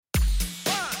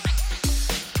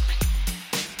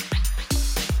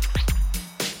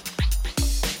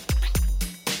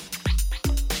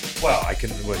Well, I can.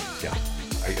 Well, yeah.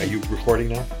 Are you recording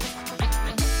now?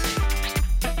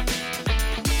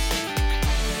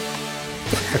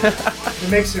 It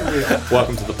makes it real.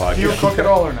 Welcome to the podcast. Do you cook at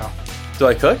all or no? Do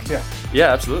I cook? Yeah.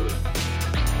 Yeah, absolutely.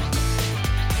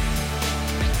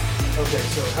 Okay,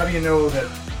 so how do you know that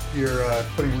you're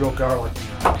putting real garlic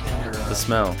in your The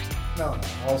smell. No.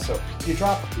 Also, you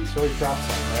drop a piece, always drop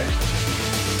some, right?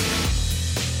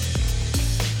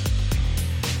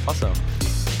 Awesome.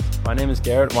 My name is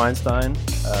Garrett Weinstein.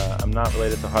 I'm not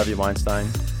related to Harvey Weinstein.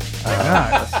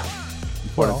 Not.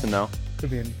 Important to know. Could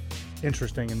be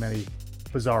interesting in many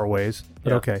bizarre ways,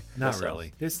 but Yeah. okay. Not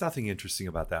really. There's nothing interesting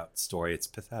about that story. It's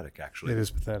pathetic, actually. It is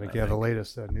pathetic. I Yeah, the think.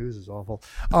 latest news is awful.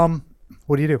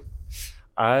 What do you do?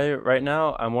 Right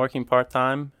now I'm working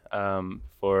part-time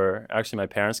for actually my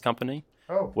parents' company,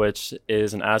 Oh, which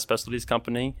is an ad specialties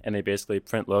company, and they basically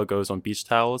print logos on beach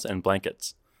towels and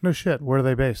blankets no shit. Where are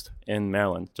they based? in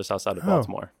Maryland, just outside of Oh.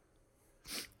 Baltimore.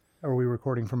 Are we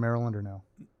recording from Maryland or no?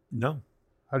 No.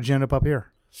 How did you end up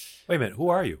here? Wait a minute. Who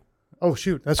are you? Oh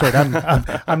shoot, that's right.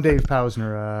 I'm Dave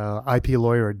Pausner, IP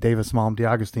lawyer at Davis Malm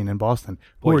DeAugustine in Boston.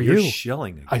 Who Boy, are you're you?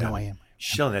 shilling again. I know I am.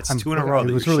 Shilling. That's I'm- two in a row. I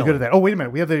that was you're really good at shilling. that. Oh, wait a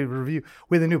minute. We have the review.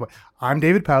 We have the new book. I'm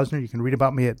David Pausner. You can read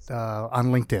about me at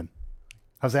on LinkedIn.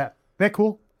 How's that? Isn't that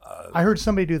cool? I heard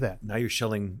somebody do that. Now you're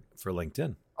shilling for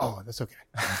LinkedIn. Oh, that's okay.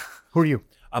 Who are you?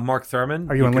 I'm Mark Thurman.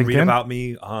 Are you on can read LinkedIn? about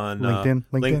me on LinkedIn?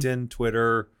 LinkedIn,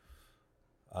 Twitter.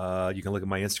 You can look at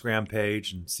my Instagram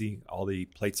page and see all the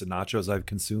plates of nachos I've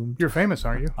consumed. You're famous,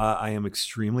 aren't you? I am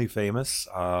extremely famous.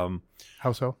 How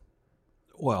so?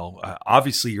 Well,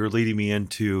 obviously, you're leading me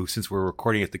into, since we're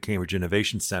recording at the Cambridge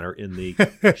Innovation Center in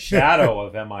the shadow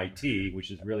of MIT, which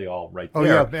is really all right Oh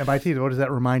there. yeah, MIT. What does that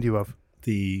remind you of?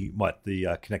 The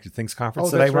Connected Things Oh,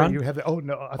 conference that that's I right. run, You have the. Oh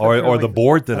no. I thought or you were the like-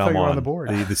 board that I thought I'm you were on, on the board.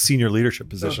 the senior leadership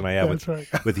position I have That's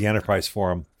right. with the Enterprise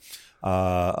Forum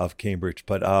of Cambridge.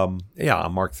 But yeah,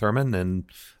 I'm Mark Thurman, and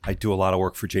I do a lot of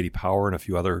work for JD Power and a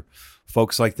few other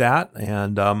folks like that.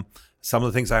 And some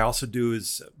of the things I also do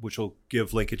is, which will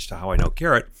give linkage to how I know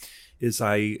Garrett, is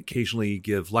I occasionally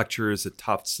give lectures at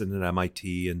Tufts and at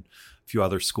MIT and a few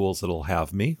other schools that'll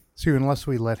have me. So unless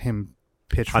we let him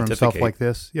pitch for himself Pontificate. like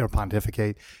this,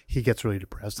 pontificate, he gets really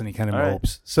depressed and he kind of All right.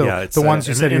 mopes. So yeah, it's, the ones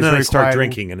who and, said he and was then I very start quiet,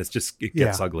 drinking, and it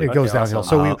gets ugly. It goes Okay, downhill.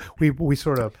 awesome. So we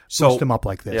sort of so- boost him up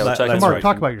like this. Yeah, we'll check That's him Mark, right.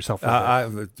 talk about yourself. For a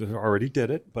bit. I already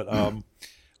did it, but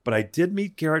I did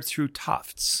meet Garrett through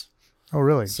Tufts. Oh,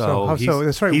 really? So,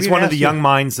 That's right. He's we had one of the asked young you-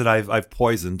 minds that I've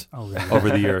poisoned Oh, really? over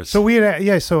the years.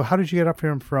 So So how did you get up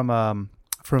here from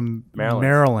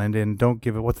Maryland? And don't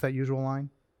give it. What's that usual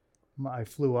line? I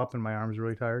flew up and my arm's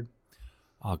really tired.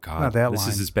 oh God, not that this line.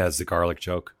 is as bad as the garlic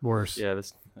joke. Worse. Yeah,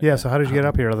 this. Yeah. So how did you get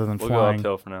up here other than We'll go flying?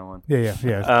 uphill from now on. Yeah.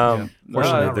 No,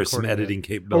 Fortunately, not there's some recording yet. editing Oh,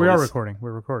 capabilities. we are recording.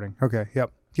 We're recording. Okay.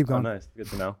 Yep. Keep Oh, going. nice. Good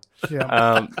to know.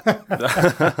 Yeah.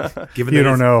 Given You that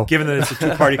don't it's- know. Given that it's a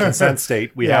two-party consent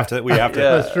state, we Yeah. have to. Yeah.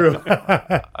 That's true.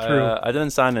 I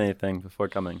didn't sign anything before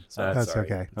coming. So That's sorry.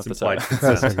 okay. It's That's implied all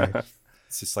That's consent. okay.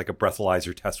 It's just like a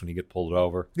breathalyzer test when you get pulled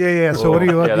over. Yeah. So Cool. what do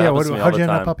you? Yeah, that happens to me all How'd the you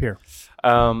end up time. up here?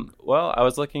 Well, I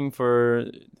was looking for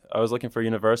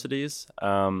universities.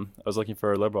 I was looking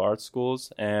for liberal arts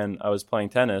schools, and I was playing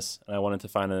tennis, and I wanted to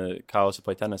find a college to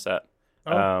play tennis at.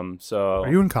 So Are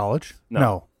you in college?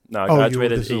 No, I Oh,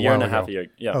 graduated this is a a year and while a half ago. a year.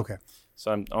 Yeah. Okay.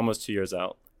 So I'm almost 2 years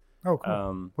out. Oh,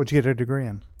 cool. What'd you get a degree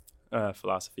in?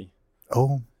 Philosophy.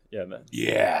 Oh, Yeah, man.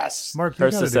 Yes. Mark, you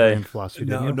First got a to degree say- in philosophy,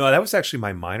 didn't you? No, that was actually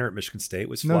my minor at Michigan State.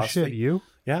 Was No philosophy. shit, you?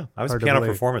 Yeah, I was Hard a to piano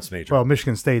believe. performance major. Well,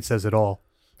 Michigan State says it all.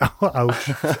 Ouch.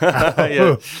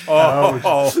 Yeah. It's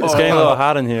getting a little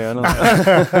hot in here. I don't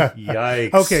know.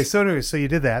 Yikes. Okay, so anyway, so you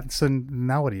did that. So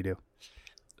now what do you do?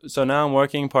 So now I'm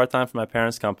working part-time for my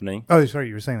parents' company. Oh, sorry,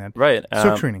 you were saying that. Right.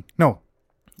 Silk screening. No,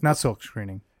 not silk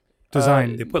screening.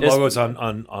 Design. They put It's- logos on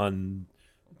on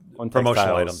promotional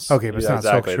textiles. items. Okay, but it's not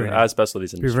silk exactly. screening. Ad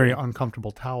specialties It'd be a industry. very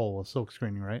uncomfortable towel with silk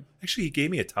screening, right? Actually, he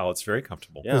gave me a towel. It's very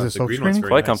comfortable. Yeah. Is it the silk green one's screening? very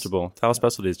Quite nice. comfortable. Towel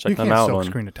specialties. Check You them can't out. silk on,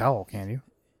 screen a towel, can you?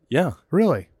 Yeah.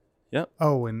 Really? Yep.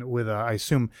 Oh, and with I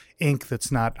assume ink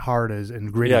that's not hard as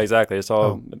and gritty. Yeah, exactly. It's all.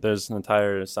 Oh. There's an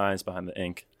entire science behind the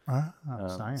ink.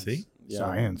 Science. See? Yeah.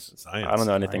 Science. Science. I don't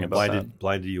know anything about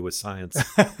Blinded you with science.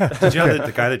 Did you know that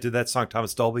the guy that did that song,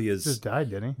 Thomas Dolby, is Just died,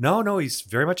 didn't he? No, he's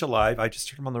very much alive. I just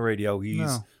heard him on the radio. He's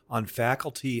No. on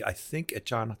faculty, I think, at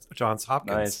Johns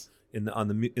Hopkins Nice. in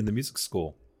the music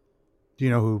school. Do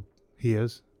you know who he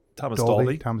is? Thomas Dolby?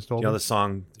 Dolby. Thomas Do you know Dolby? the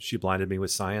song "She Blinded Me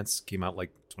with Science" came out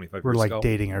like 25 We're years like ago.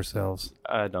 dating ourselves.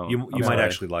 I don't. You I'm might sorry.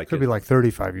 actually like Could it. be like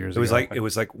 35 years It was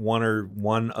ago. like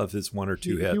one of his one or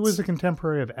two hits. He was a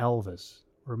contemporary of Elvis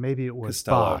or maybe it was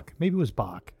Costello. Bach. Maybe it was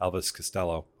Bach, Elvis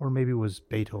Costello or maybe it was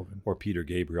Beethoven, or Peter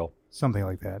Gabriel. something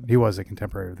like that. He was a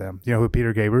contemporary of them. You know who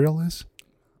Peter Gabriel is?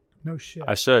 No shit.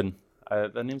 I should.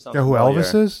 That name sounds. You know who familiar.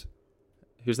 Elvis is?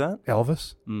 Who's that?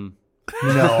 Elvis? Mm.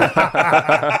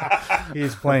 No.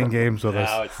 He's playing games with us.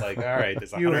 Now it's like, all right,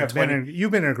 there's You've been 120.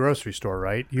 you've been in a grocery store,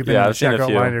 right? You've been Yeah, in the I've seen a checkout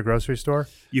few. line at a grocery store.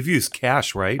 You've used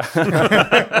cash, right?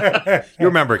 You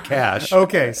remember cash.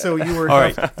 Okay, so you were All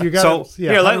right. You got So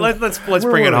here, let's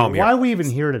bring it home here. Why are we even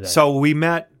here today? So we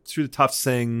met through the Tufts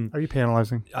thing. Are you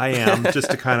panelizing? I am, just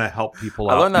to kind of help people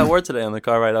I out. learned that word today on the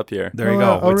car right up here. There you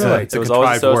go. Oh, It's really? it's It a was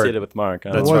always contrived associated word. with Mark.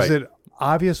 That's Was right. it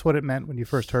obvious what it meant when you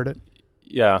first heard it?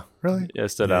 Yeah. Really? Yeah, it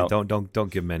stood Yeah, out. don't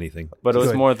give him anything. But it was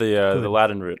Good. more the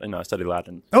Latin root. I studied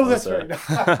Latin. Oh, It that's was,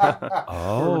 right.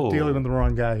 Oh, We're dealing with the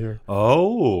wrong guy here.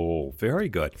 oh, very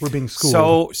good. We're being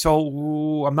schooled.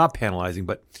 So I'm not panelizing,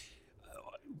 but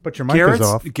But your mic is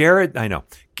off. Garrett, I know.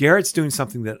 Garrett's doing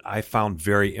something that I found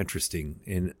very interesting,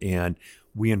 and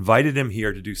we invited him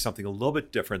here to do something a little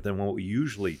bit different than what we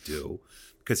usually do,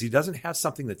 because he doesn't have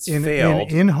something that's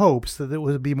failed. In hopes that it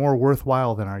would be more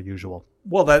worthwhile than our usual.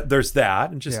 Well, there's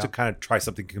that, and just to kind of try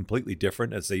something completely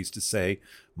different, as they used to say,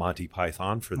 Monty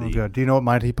Python for the Oh, good. Do you know what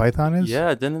Monty Python is?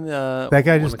 Yeah, didn't That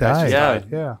guy One just of the guys died. just Yeah. died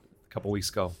Yeah. a couple weeks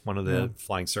ago. One of the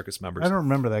flying circus members. I don't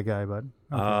remember that guy, but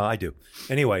I do.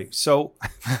 Anyway, so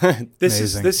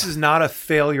Amazing. this is not a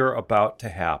failure about to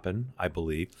happen, I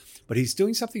believe, but he's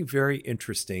doing something very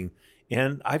interesting.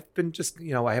 And I've been just,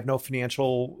 I have no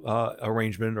financial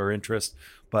arrangement or interest,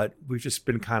 but we've just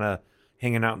been kind of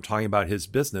hanging out and talking about his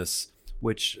business,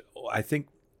 which I think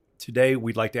today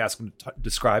we'd like to ask him to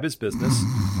describe his business.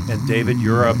 And David,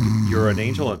 you're an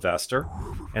angel investor,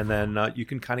 and then you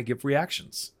can kind of give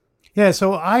reactions. yeah.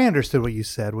 So I understood what you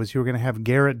said was you were going to have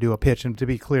Garrett do a pitch, and to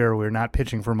be clear, we're not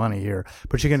pitching for money here,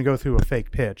 but you're going to go through a fake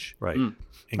pitch Right. Mm.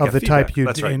 And of get the feedback. type you,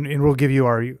 That's right. and we'll give you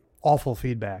our awful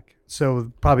feedback.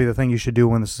 So probably the thing you should do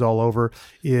when this is all over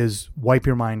is wipe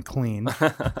your mind clean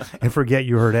and forget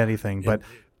you heard anything. But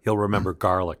He'll remember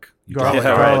garlic. You garlic,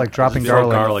 Yeah, garlic, right. dropping Just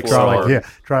throw garlic, garlic sour. yeah,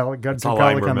 garlic That's all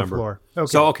I on the remember. floor.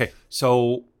 Okay.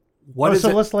 So what is so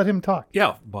it? let's let him talk.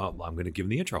 Yeah, well, I'm going to give him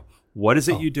the intro. What is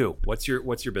it you do? What's your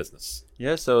business?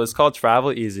 Yeah, so it's called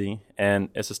Travel Easy, and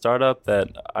it's a startup that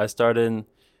I started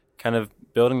kind of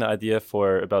building the idea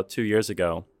for about 2 years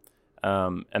ago.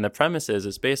 And the premise is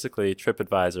it's basically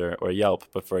TripAdvisor or Yelp,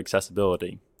 but for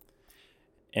accessibility.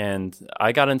 And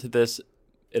I got into this.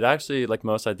 It actually, like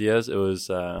most ideas, it was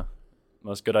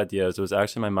most good ideas. It was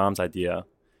actually my mom's idea,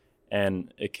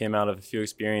 and it came out of a few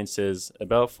experiences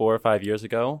about 4 or 5 years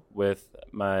ago with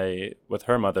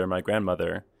her mother, my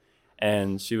grandmother.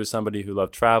 And she was somebody who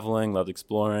loved traveling, loved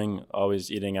exploring, always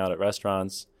eating out at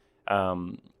restaurants.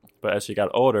 But as she got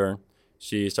older,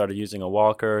 she started using a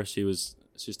walker. She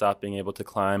stopped being able to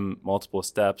climb multiple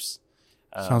steps.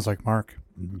 Sounds like Mark.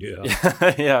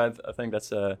 Yeah. Yeah, I think that's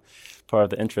part of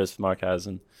the interest Mark has,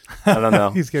 and I don't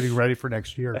know. He's getting ready for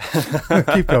next year.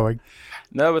 Keep going.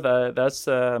 No, but that's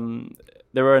there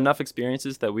were enough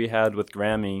experiences that we had with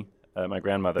Grammy, my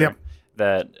grandmother, Yep.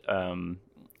 that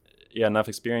enough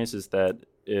experiences that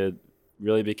it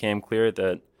really became clear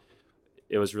that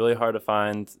it was really hard to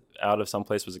find out if some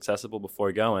place was accessible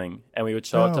before going. And we would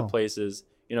show up to Oh. places,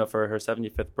 for her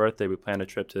 75th birthday, we planned a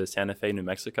trip to Santa Fe, New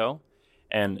Mexico,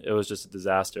 and it was just a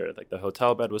disaster. Like the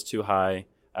hotel bed was too high.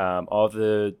 All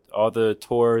the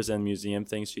tours and museum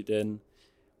things she did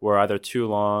were either too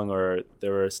long or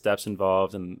there were steps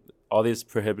involved, and all these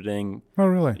prohibiting Oh,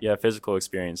 really? physical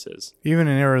experiences. Even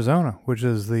in Arizona, which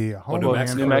is the home New land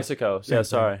Mexico. New for- Mexico. Yeah,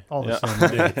 sorry. All the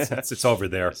Yeah. same. it's over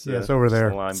there. Yeah, it's over Just there.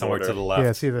 the line Somewhere border. to the left. Yeah,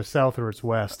 it's either south or it's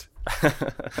west.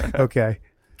 Okay.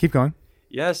 Keep going.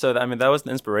 Yeah, so that was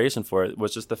the inspiration for it,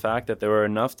 was just the fact that there were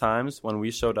enough times when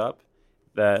we showed up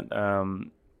that,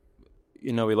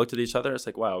 we looked at each other. It's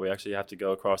like, wow, we actually have to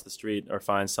go across the street or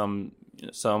find some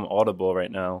Audible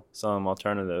right now, some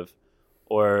alternative.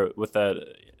 Or with that,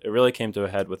 it really came to a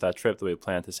head with that trip that we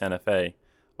planned to Santa Fe,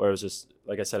 where it was just,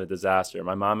 like I said, a disaster.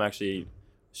 My mom actually,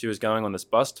 she was going on this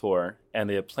bus tour, and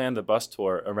they had planned the bus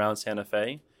tour around Santa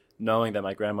Fe, knowing that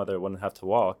my grandmother wouldn't have to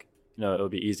walk. It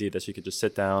would be easy that she could just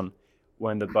sit down.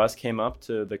 When the bus came up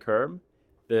to the curb,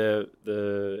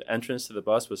 the entrance to the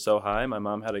bus was so high, my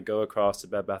mom had to go across to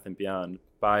Bed Bath & Beyond,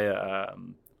 buy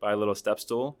a little step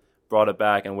stool, brought it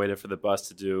back, and waited for the bus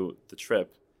to do the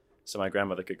trip so my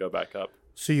grandmother could go back up.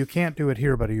 So you can't do it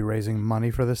here, but are you raising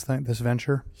money for this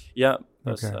venture? Yeah,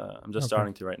 Okay. I'm just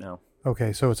starting to right now.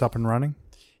 Okay, so it's up and running?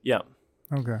 Yeah.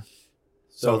 Okay.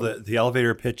 So the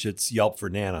elevator pitch, it's Yelp for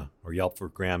Nana or Yelp for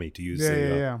Grammy, to use Yeah, the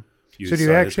yeah, yeah. use So do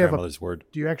you actually his grandmother's word.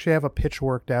 Do you actually have a pitch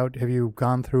worked out? Have you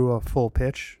gone through a full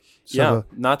pitch? So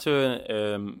not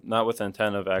with the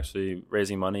intent of actually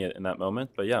raising money in that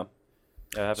moment, but yeah.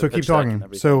 I have so keep talking.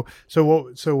 So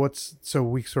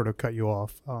we sort of cut you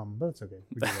off, but it's okay.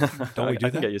 We do that. Don't we do I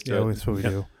that? can get used to it. That's what we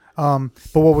do.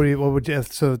 But what would you,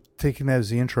 so taking that as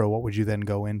the intro, what would you then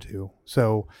go into?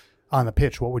 So on the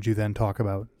pitch, what would you then talk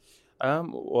about?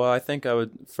 Well, I think I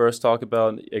would first talk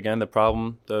about, again, the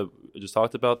problem that we just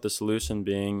talked about, the solution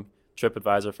being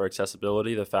TripAdvisor for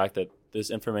accessibility, the fact that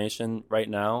this information right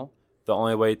now, the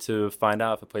only way to find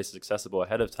out if a place is accessible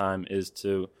ahead of time is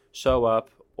to show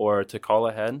up or to call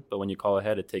ahead. But when you call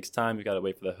ahead, it takes time. You've got to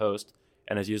wait for the host.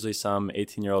 And there's usually some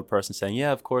 18-year-old person saying,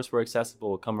 yeah, of course we're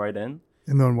accessible. Come right in.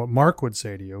 And then what Mark would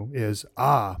say to you is,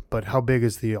 but how big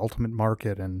is the ultimate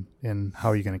market and how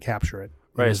are you going to capture it?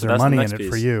 Right, is so there that's the money next in it piece.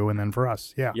 for you and then for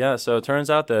us? Yeah. Yeah, so it turns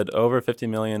out that over 50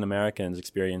 million Americans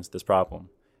experience this problem.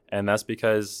 And that's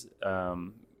because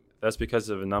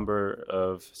of a number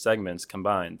of segments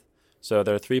combined. So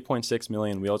there are 3.6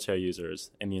 million wheelchair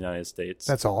users in the United States.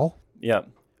 That's all? Yeah.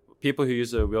 People who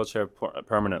use a wheelchair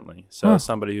permanently. So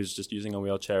somebody who's just using a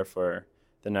wheelchair for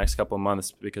the next couple of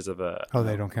months because of a...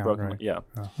 they don't count, broken, right? Yeah.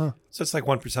 So it's like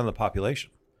 1% of the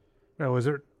population. Oh, is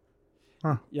it?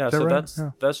 Huh. Yeah, Is that so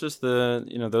right? that's just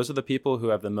those are the people who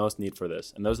have the most need for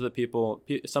this. And those are the people,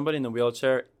 somebody in a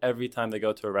wheelchair, every time they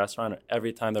go to a restaurant or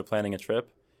every time they're planning a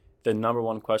trip, the number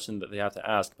one question that they have to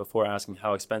ask before asking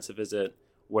how expensive is it,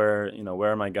 where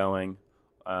am I going,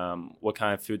 what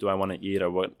kind of food do I want to eat,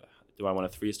 or what do I want,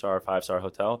 a 3-star or 5-star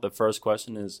hotel? The first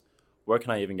question is, where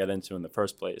can I even get into in the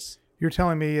first place? You're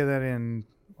telling me that in,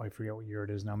 I forget what year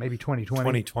it is now, maybe 2020?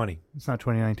 2020. It's not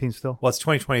 2019 still? Well, it's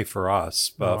 2020 for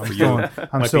us, but No, for you,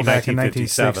 I'm might still be back in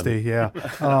 1957. 1960,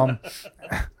 yeah.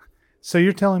 So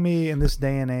you're telling me in this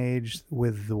day and age,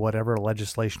 with whatever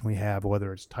legislation we have,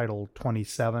 whether it's Title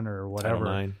 27 or whatever,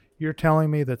 Title 9. you're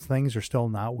telling me that things are still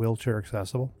not wheelchair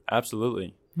accessible?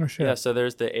 Absolutely. Oh, shit. Yeah, so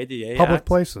there's the ADA Public Act.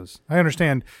 places. I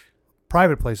understand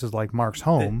private places like Mark's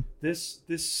home.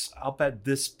 I'll bet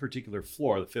this particular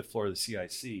floor, the 5th floor of the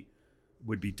CIC,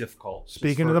 would be difficult.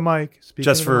 Speaking to the mic.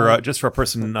 Just for a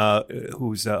person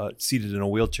who's seated in a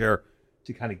wheelchair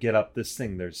to kind of get up this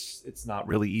thing. It's not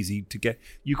really easy to get.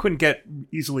 You couldn't get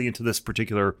easily into this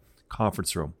particular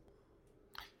conference room.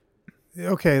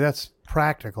 Okay, that's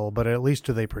practical, but at least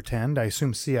do they pretend? I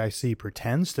assume CIC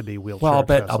pretends to be wheelchair Well, I'll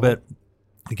accessible. bet.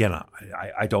 Again,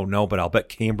 I don't know, but I'll bet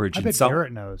Cambridge. I bet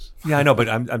Garrett knows. Yeah, I know, but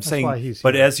I'm why saying. he's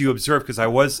But here. as you observe,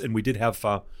 because we did have.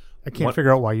 I can't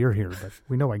figure out why you're here, but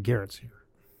we know why Garrett's here.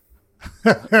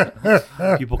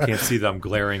 People can't see that I'm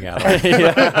glaring at them.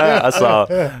 Yeah, I saw.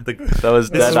 That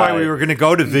was This is why we dead-eye. were going to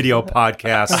go to video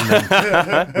podcasts,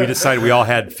 and then we decided we all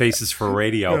had faces for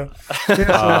radio. What's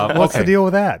the okay. deal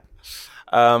with that?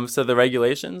 So the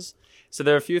regulations. So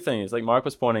there are a few things, like Mark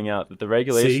was pointing out, that the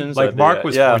regulations. See, like Mark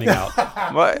was pointing out.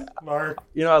 Mark,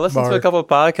 I listened to a couple of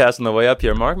podcasts on the way up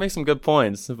here. Mark makes some good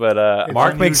points, but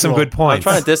Mark makes some good I'm points.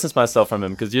 trying to distance myself from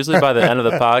him because usually by the end of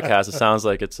the podcast, it sounds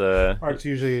like it's Mark's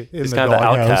usually in he's the kind of the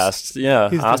doghouse. outcast, yeah,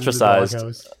 He's in the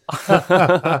ostracized.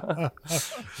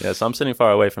 doghouse. Yeah, so I'm sitting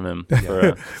far away from him.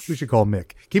 For, We should call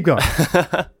Mick. Keep going.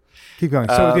 Keep going.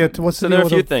 So, what's the so deal there are a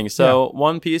with few the- things. So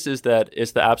one piece is that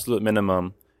it's the absolute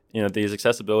minimum. These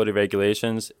accessibility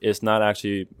regulations is not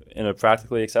actually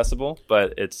practically accessible,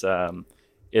 but it's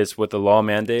what the law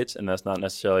mandates, and that's not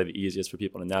necessarily the easiest for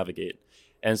people to navigate.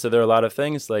 And so there are a lot of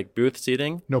things like booth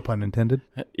seating. No pun intended.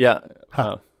 Yeah.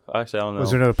 Actually, I don't know.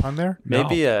 Was there no pun there?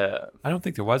 Maybe I don't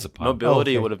think there was a pun.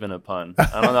 mobility okay. would have been a pun.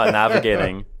 I don't know,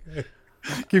 navigating.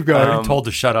 Keep going. I'm told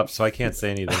to shut up, so I can't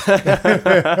say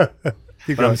anything.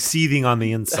 Keep But I'm going. seething on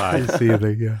the inside. See you there,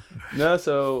 yeah. No,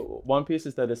 so one piece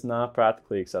is that it's not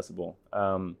practically accessible.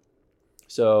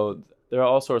 So there are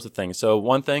all sorts of things. So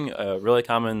one thing, a really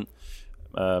common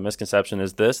misconception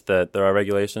is that there are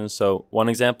regulations. So one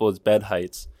example is bed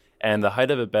heights. And the height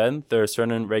of a bed, there are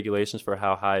certain regulations for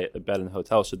how high a bed in a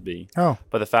hotel should be. Oh,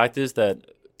 But the fact is that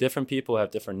different people have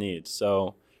different needs.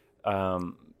 So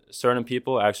certain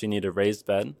people actually need a raised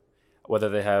bed. Whether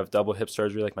they have double hip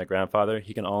surgery like my grandfather,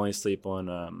 he can only sleep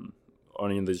on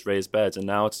these raised beds. And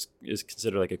now it's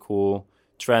considered like a cool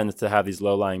trend to have these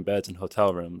low-lying beds in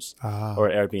hotel rooms or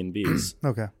Airbnbs.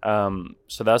 okay.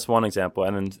 So that's one example.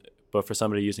 But for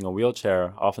somebody using a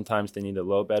wheelchair, oftentimes they need a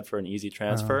low bed for an easy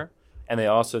transfer. And they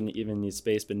also even need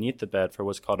space beneath the bed for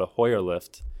what's called a Hoyer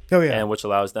lift, Oh, yeah. and which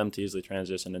allows them to easily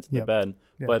transition into the Yep. bed.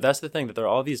 Yep. But that's the thing, that there are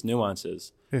all these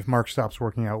nuances. If Mark stops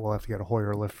working out, we'll have to get a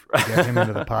Hoyer lift to get him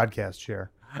into the podcast chair.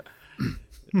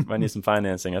 Might need some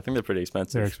financing. I think they're pretty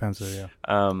expensive. They're expensive, yeah.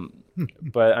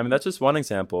 But I mean, that's just one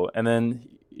example. And then,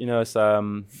 it's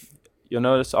you'll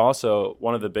notice also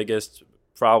one of the biggest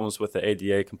problems with the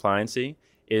ADA compliancy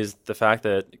is the fact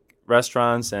that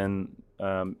restaurants and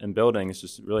buildings,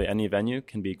 just really any venue,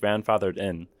 can be grandfathered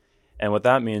in. And what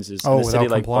that means is in a city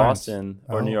like Boston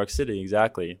or New York City,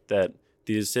 exactly, that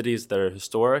these cities that are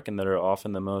historic and that are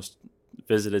often the most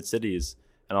visited cities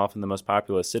and often the most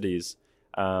populous cities,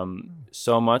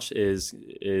 so much is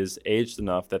aged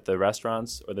enough that the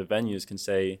restaurants or the venues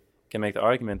can make the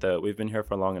argument that we've been here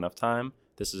for a long enough time.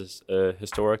 This is a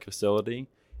historic facility,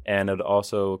 and it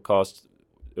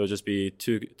would just be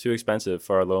too expensive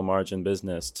for a low margin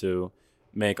business to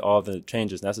make all the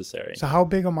changes necessary. So how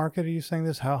big a market are you saying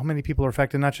this? How many people are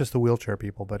affected? Not just the wheelchair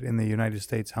people, but in the United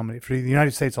States, for the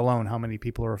United States alone, how many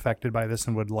people are affected by this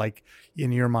and would like,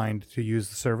 in your mind, to use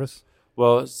the service?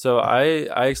 Well, so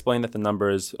I explained that the number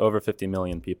is over 50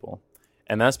 million people.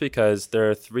 And that's because there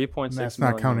are 3.6 million. That's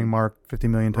not counting Mark 50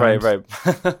 million times. Right.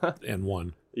 And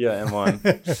one. Yeah, and one.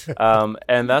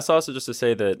 And that's also just to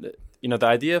say that, the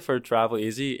idea for Travel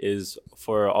Easy is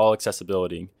for all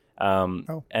accessibility.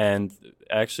 And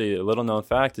actually, a little known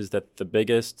fact is that the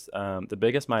biggest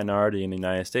minority in the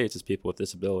United States is people with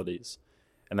disabilities,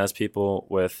 and that's people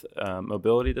with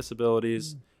mobility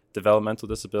disabilities, developmental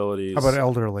disabilities. How about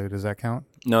elderly? Does that count?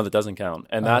 No, that doesn't count,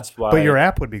 and that's why. But your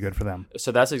app would be good for them.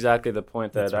 So that's exactly the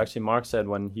point that actually Mark said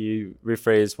when he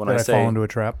rephrased when I say fall into a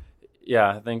trap.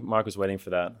 Yeah, I think Mark was waiting for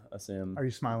that. I see him. Are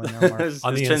you smiling now, Mark?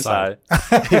 On the chin inside.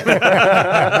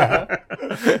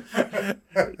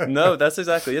 No, that's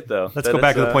exactly it, though. Let's go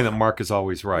back to the point that Mark is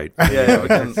always right. Yeah, we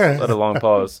can let a long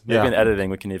pause. Maybe in editing,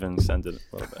 we can even extend it a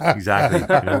little bit. Exactly.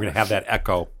 We're going to have that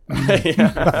echo.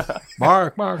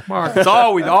 Mark. It's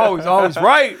always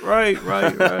right.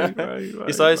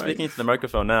 He's always speaking to the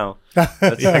microphone now.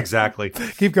 Yeah, exactly.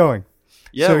 Keep going.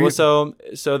 Yeah, so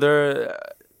there...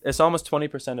 It's almost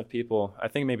 20% of people, I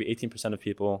think maybe 18% of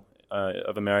people,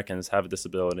 of Americans have a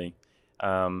disability.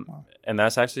 And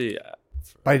that's actually...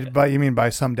 By you mean by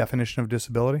some definition of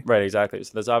disability? Right, exactly.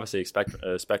 So there's obviously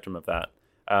a spectrum of that.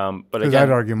 But because again, I'd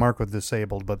argue Mark was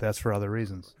disabled, but that's for other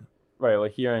reasons. Right,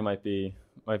 like hearing might be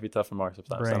tough for Mark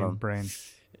sometimes.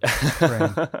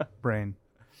 Brain.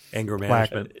 Anger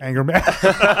management. Anger management.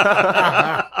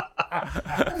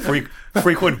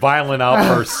 Frequent violent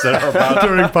outbursts that are about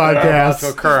during podcasts to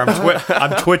occur.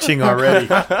 I'm twitching already.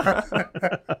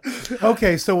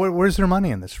 Okay, so where's their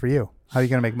money in this for you? How are you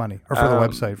going to make money, or for the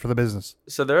website, for the business?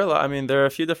 So there are a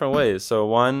few different ways. So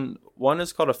one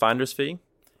is called a finder's fee,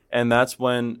 and that's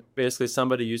when basically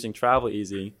somebody using Travel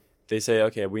Easy, they say,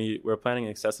 okay, we're planning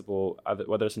accessible,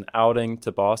 whether it's an outing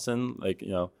to Boston, like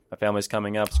my family's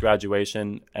coming up, it's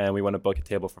graduation, and we want to book a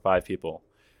table for 5 people.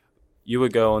 You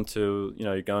would go into,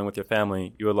 you're going with your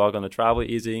family. You would log on to Travel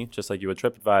Easy, just like you would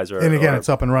TripAdvisor. And again, it's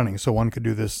up and running, so one could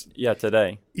do this. Yeah,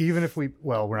 today. Even if we're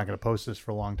not going to post this for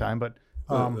a long time, but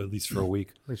at least for a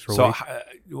week. So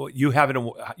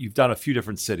you've done a few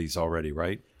different cities already,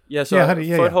 right? Yeah. So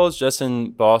Foothold's just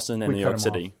in Boston and New York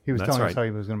City. He was telling us how he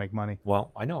was going to make money.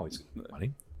 Well, I know he's going to make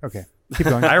money. Okay. Keep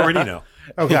going. I already know.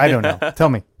 Okay, I don't know. Tell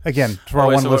me again for our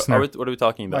one listener. What are we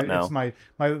talking about now? It's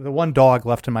the one dog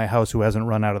left in my house who hasn't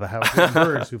run out of the house. The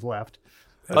birds who've left.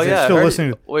 Still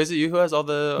listening. Is it you who has all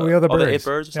the birds? The 8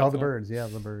 birds? All the birds. Yeah,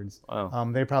 the birds. Wow.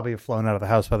 They probably have flown out of the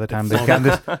house by the time they've gotten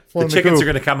this. The chickens are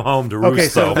going to come home to roost. Okay,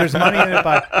 so there's money in it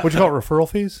by what you call referral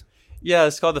fees. Yeah,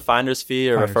 it's called the finder's fee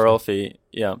or referral fee.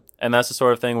 Yeah, and that's the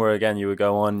sort of thing where again you would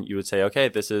go on, you would say, okay,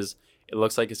 it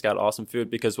looks like it's got awesome food,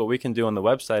 because what we can do on the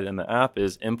website and the app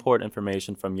is import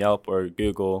information from Yelp or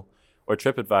Google or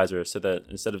TripAdvisor, so that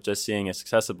instead of just seeing it's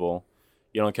accessible,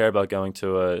 you don't care about going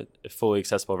to a fully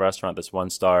accessible restaurant that's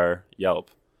 1-star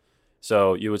Yelp.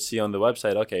 So you would see on the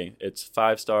website, okay, it's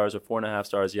 5 stars or 4.5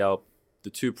 stars Yelp, the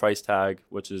 2 price tag,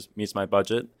 which meets my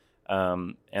budget,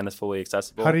 and it's fully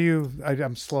accessible. How do you?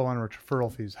 I'm slow on referral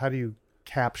fees. How do you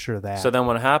capture that? So then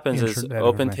what happens is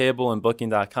OpenTable and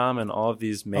Booking.com and all of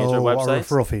these major websites,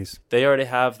 referral fees, they already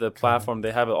have the platform.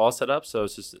 They have it all set up, so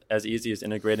it's just as easy as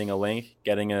integrating a link,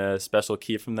 getting a special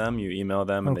key from them, you email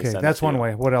them, and they send it to you. That's one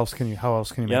way. What else how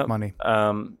else can you make money?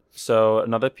 So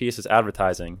another piece is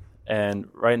advertising. And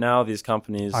right now these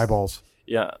companies... Eyeballs.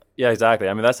 Yeah, exactly.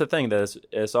 I mean, that's the thing. That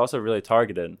it's also really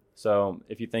targeted. So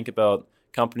if you think about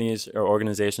companies or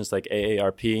organizations like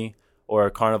AARP or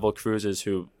Carnival Cruises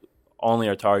who only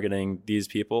are targeting these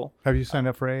people. Have you signed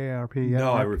up for AARP yet?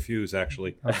 No, I refuse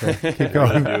actually. Okay, keep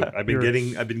going. I've been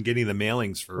getting the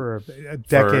mailings for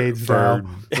decades for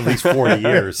at least 40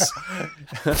 years.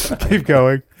 Keep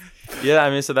going. Yeah, I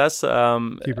mean, so that's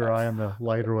Keep your eye on the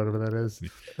light or whatever that is.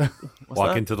 Walk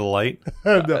that? into the light.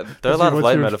 No, there are a what's lot of your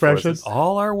light metaphors. expression?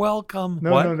 All are welcome.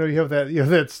 No, What? no. You have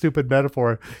that stupid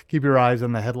metaphor. Keep your eyes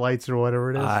on the headlights or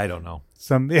whatever it is. I don't know.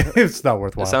 It's not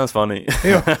worthwhile. It sounds funny.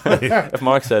 If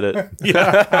Mark said it.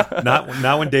 Yeah,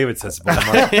 not when David says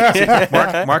it.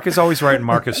 But Mark is always right, and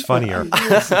Mark is funnier.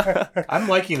 I'm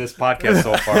liking this podcast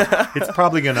so far. It's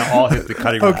probably going to all hit the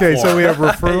cutting room Okay, floor. so we have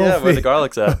referral Yeah, where the fees.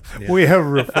 garlic's at. We have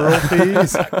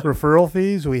referral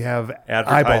fees. We have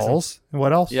Advertising. eyeballs.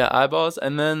 What else? Yeah, eyeballs,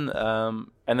 and then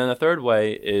the third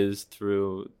way is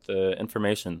through the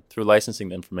information, through licensing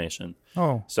the information.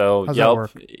 Oh, So how's that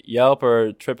work? Yelp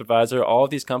or TripAdvisor, all of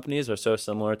these companies are so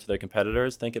similar to their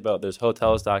competitors. Think about there's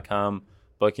Hotels.com,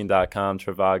 Booking.com,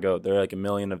 Trivago. There are like a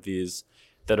million of these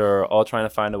that are all trying to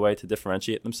find a way to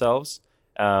differentiate themselves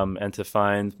and to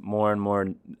find more and more,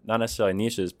 not necessarily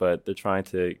niches, but they're trying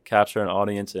to capture an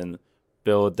audience and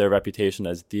build their reputation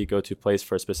as the go-to place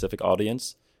for a specific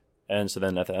audience. And so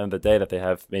then at the end of the day that they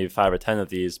have maybe 5 or 10 of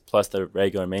these plus the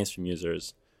regular mainstream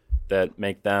users that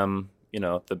make them,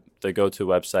 the go-to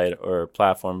website or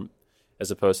platform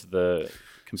as opposed to the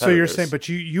competitors. So you're saying, but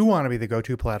you want to be the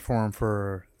go-to platform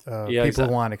for people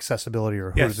who want accessibility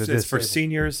or Yes, who's it's for disabled.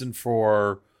 seniors and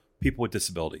for people with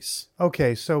disabilities.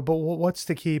 Okay, so but what's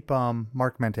to keep?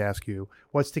 Mark meant to ask you.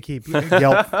 What's to keep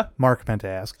Yelp? Mark meant to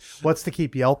ask. What's to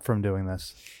keep Yelp from doing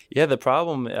this? Yeah, the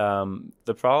problem is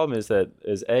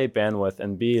A, bandwidth,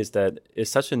 and B is that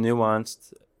it's such a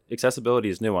nuanced, accessibility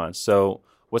is nuanced. So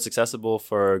what's accessible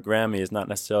for Grammy is not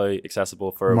necessarily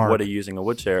accessible for Mark. Woody using a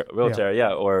wheelchair,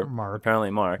 or Mark. apparently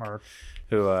Mark.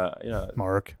 Who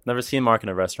Mark. never seen Mark in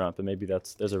a restaurant, but maybe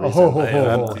there's a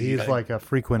reason. He's like a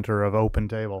frequenter of Open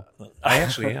Table. I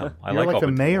actually am. I You're like the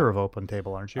Open mayor Table. of Open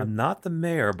Table, aren't you? I'm not the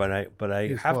mayor, but I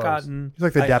He's have close. gotten. He's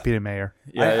like the I- deputy mayor.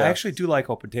 Yeah, I yeah. actually do like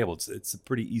Open Table. It's a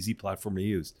pretty easy platform to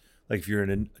use. Like if you're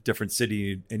in a different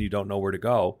city and you don't know where to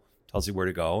go, tells you where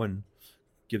to go and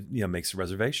makes a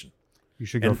reservation. You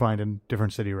should go And- find a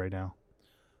different city right now.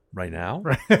 Right now,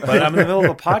 but I'm in the middle of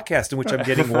a podcast in which I'm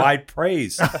getting wide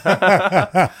praise.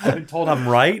 I've been told I'm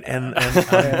right and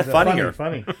I'm funnier.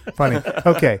 Funny.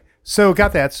 Okay, so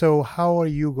got that. So how are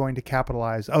you going to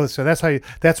capitalize? Oh, so that's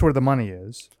where the money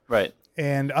is. Right.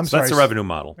 And I'm So sorry. that's the revenue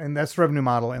model. And that's the revenue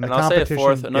model. And, And the I'll say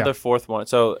competition. another fourth one.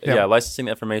 So Yeah. licensing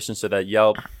the information so that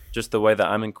Yelp, just the way that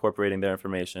I'm incorporating their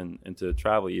information into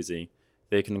Travel Easy,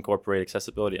 they can incorporate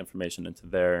accessibility information into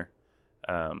their,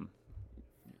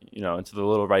 into the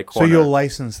little right So corner. you'll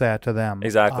license that to them.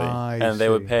 Exactly. I And they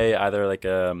would see. pay either like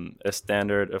a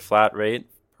flat rate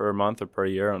per month or per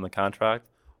year on the contract,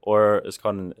 or it's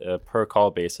called a per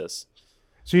call basis.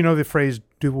 So you know the phrase,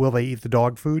 will they eat the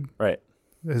dog food? Right.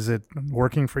 Is it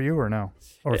working for you or no?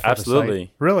 Or for the Absolutely.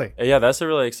 site? Really? Yeah, that's a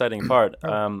really exciting part.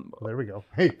 Well, there we go.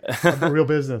 Hey, I'm real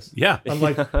business. Yeah.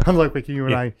 Unlike what you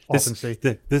and I often see.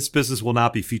 This business will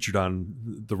not be featured on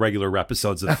the regular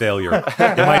episodes of Failure.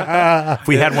 If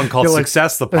we had one called You're like-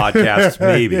 Success, the podcast,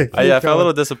 maybe. Yeah. I felt a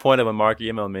little disappointed when Mark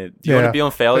emailed me. Do you want to be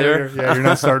on Failure? Yeah, you're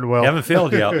not starting well. You haven't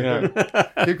failed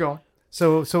yet. Keep going.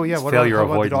 So yeah, what failure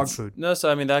about the dog avoidance. food? No,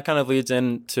 so I mean that kind of leads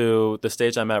into the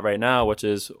stage I'm at right now, which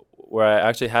is where I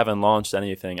actually haven't launched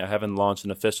anything. I haven't launched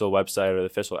an official website or the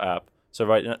official app. So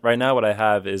right now, what I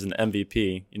have is an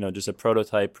MVP, just a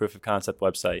prototype, proof of concept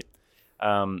website,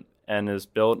 and is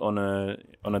built on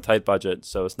a tight budget.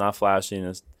 So it's not flashy,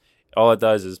 and all it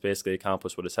does is basically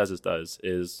accomplish what it says it does,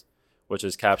 which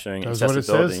is capturing Does what it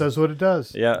accessibility. says. Says what it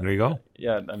does. Yeah, There you go.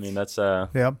 yeah. I mean that's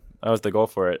Yep. that was the goal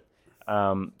for it.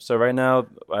 So right now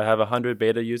I have 100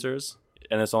 beta users,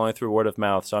 and it's only through word of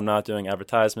mouth. So I'm not doing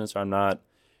advertisements, or I'm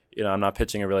not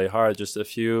pitching it really hard. Just a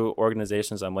few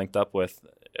organizations I'm linked up with,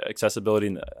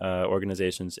 accessibility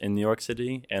organizations in New York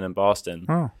City and in Boston.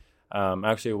 Oh.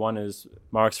 Actually, one is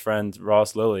Mark's friend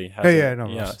Ross Lilly. Has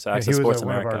Ross. So Yeah, Access he was Sports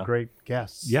one of America. our great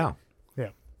guests. Yeah. Yeah.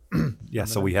 Yeah.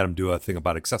 So we had him do a thing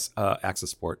about access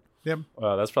sport. Yep.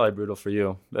 Wow, that's probably brutal for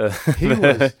you.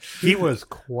 He was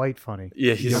quite funny.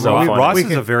 Yeah, he's Yeah, so well, funny. Ross We is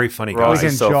can- a very funny guy. Ross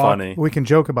is so funny. We can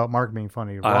joke about Mark being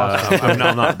funny. Ross, I'm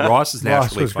not. Ross is Ross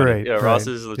naturally was funny. great. Yeah, Ross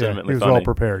is legitimately he was funny. well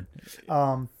prepared.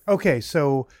 Okay,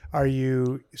 so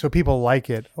so people like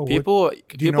it. People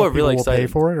Do you know people are if really will pay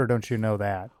excited for it, or don't you know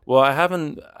that? Well, I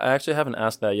actually haven't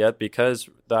asked that yet, because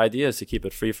the idea is to keep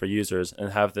it free for users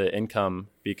and have the income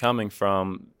be coming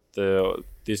from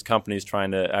these companies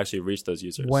trying to actually reach those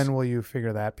users. When will you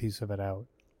figure that piece of it out?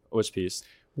 Which piece?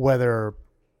 Whether,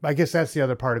 I guess that's the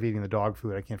other part of eating the dog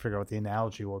food. I can't figure out what the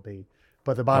analogy will be,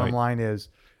 but the bottom Right. line is,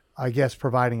 I guess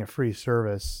providing a free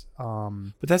service. But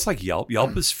that's like Yelp.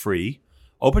 Yelp is free.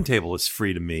 OpenTable is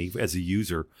free to me as a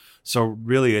user. So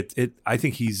really, I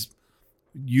think he's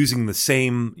using the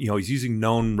same, he's using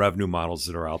known revenue models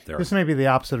that are out there. This may be the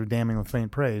opposite of damning with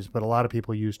faint praise, but a lot of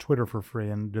people use Twitter for free,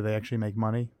 and do they actually make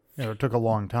money? It took a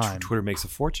long time. Twitter makes a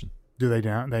fortune. Do they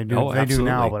now? They do. Oh, they do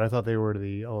now, absolutely. but I thought they were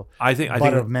the I think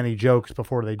butt of many jokes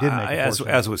before they did make a as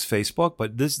fortune. as was Facebook,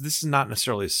 but this is not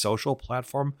necessarily a social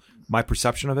platform. My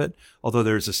perception of it, although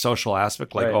there's a social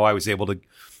aspect, like Right. I was able to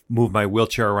move my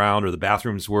wheelchair around, or the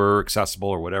bathrooms were accessible,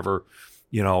 or whatever.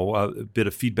 A bit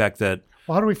of feedback that.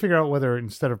 Well, how do we figure out whether,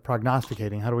 instead of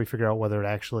prognosticating, how do we figure out whether it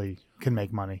actually can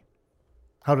make money?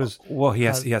 How does? Well, he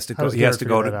has to how go. does He has Garrett to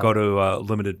go figure to that go to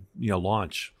limited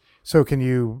launch. So can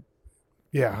you?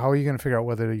 Yeah, how are you going to figure out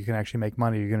whether you can actually make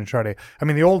money? You're going to try to. I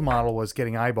mean, the old model was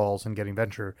getting eyeballs and getting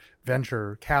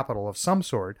venture capital of some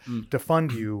sort to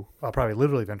fund you, probably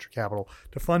literally venture capital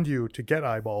to fund you to get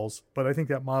eyeballs. But I think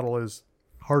that model is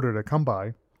harder to come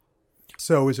by.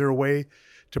 So, is there a way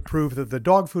to prove that the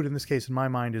dog food, in this case, in my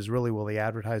mind, is really, will the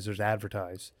advertisers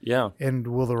advertise, Yeah. and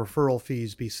will the referral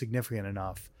fees be significant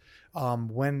enough?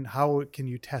 How can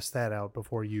you test that out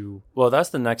before you? Well, that's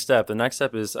the next step. The next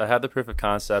step is I have the proof of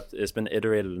concept. It's been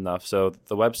iterated enough. So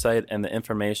the website and the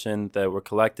information that we're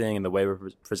collecting and the way we're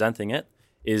presenting it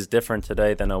is different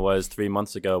today than it was 3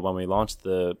 months ago when we launched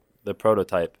the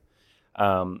prototype.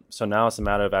 So now it's a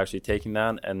matter of actually taking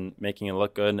that and making it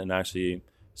look good and actually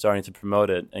starting to promote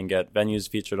it and get venues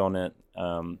featured on it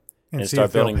and see start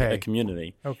if they'll building pay. a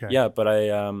community. Okay. Yeah, but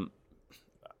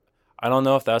I don't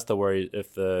know if that's the worry,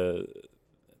 if the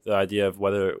idea of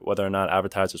whether or not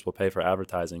advertisers will pay for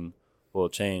advertising will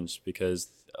change, because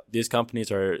these companies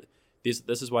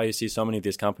this is why you see so many of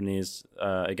these companies,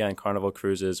 again, Carnival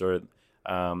Cruises or,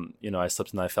 I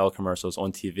Slipped and I Fell commercials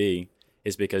on TV,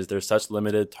 is because there's such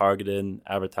limited targeted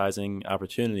advertising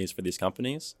opportunities for these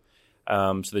companies.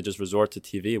 So they just resort to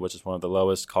TV, which is one of the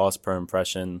lowest cost per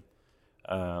impression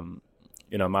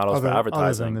models for Other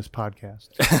advertising. than this podcast,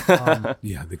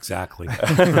 Yeah, exactly.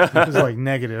 this is like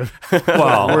negative.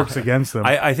 Well, Works against them.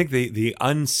 I think the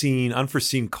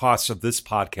unforeseen costs of this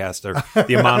podcast are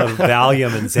the amount of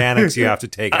Valium and Xanax you have to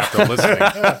take after listening.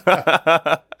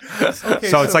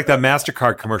 So it's like that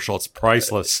MasterCard commercial. It's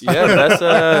priceless. Yeah,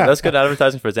 that's good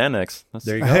advertising for Xanax.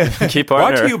 There you go. Key Brought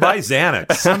partner. to you by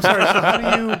Xanax. I'm sorry. So how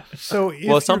do you? So if Well,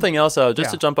 you're- something else, just Yeah.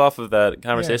 to jump off of that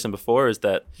conversation before, is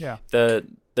that Yeah. there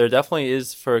definitely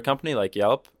is, for a company like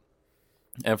Yelp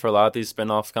and for a lot of these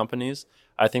spin-off companies,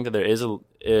 I think that there is a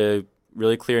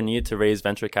really clear need to raise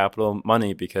venture capital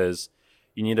money, because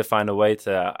you need to find a way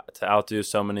to outdo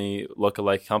so many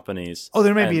lookalike companies. Oh,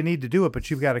 there may be a And- need to do it, but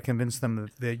you've got to convince them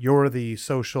that you're the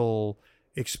social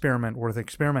experiment worth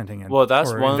experimenting in. Well,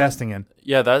 that's or one- investing in.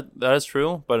 Yeah, that is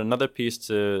true. But another piece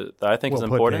that I think Well is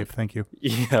put, important. Dave. Thank you.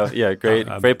 Yeah,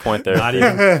 great point there. Not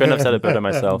even- Couldn't have said it better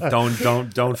myself. Don't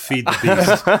feed the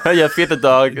beast. Yeah, feed the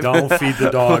dog. Don't feed the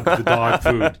dog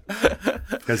food,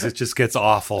 because it just gets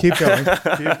awful. Keep going.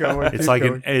 Keep going. It's keep like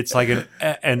going. it's like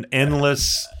an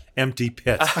endless empty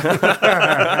pit.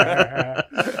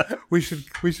 we should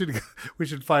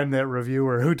find that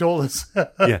reviewer who told us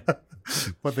Yeah,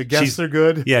 what the guests She's- are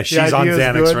good. yeah. the She's on idea's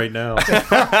Xanax good. right now.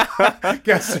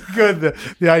 Guests are good.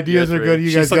 The ideas Yeah, are good. You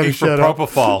She's guys got to looking for shut up.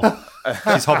 propofol.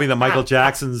 She's hoping that Michael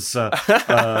Jackson's doctor's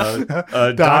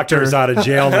out of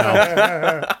jail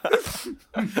now.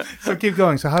 So keep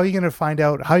going. So how are you going to find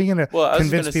out? How are you going Well, I to was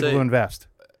convince gonna people say- to invest?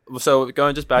 So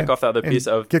going just back off the other And piece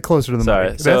of get closer to the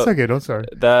Sorry, mic. so That's okay. Don't sorry.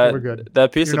 that We're good.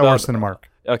 that piece You're no about worse than a Mark.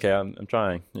 okay, I'm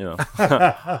trying. He's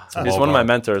one of my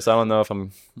mentors. I don't know if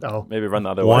I'm Oh. maybe run the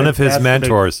other One way. of his That's the big-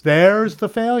 mentors. There's the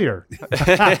failure.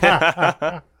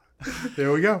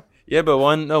 There we go. Yeah, but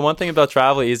one thing about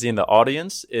Travel Easy and the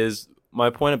audience is my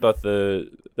point about the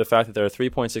fact that there are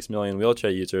 3.6 million wheelchair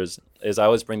users is I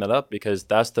always bring that up because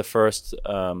that's the first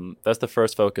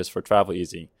focus for Travel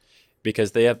Easy,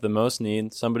 because they have the most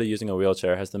need. Somebody using a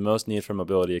wheelchair has the most need for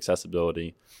mobility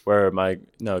accessibility. Where my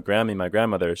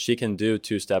grandmother, she can do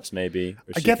 2 steps maybe.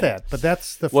 Or I she get can- that, but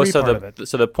that's the free Well, so part of it.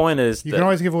 so the point is You that, can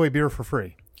always give away beer for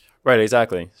free. right,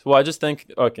 exactly. Well, I just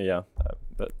think okay, yeah.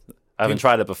 But I haven't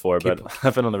tried it before, but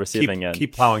I've been on the receiving end.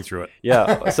 Keep plowing through it.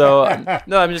 Yeah. So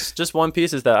no, I mean just one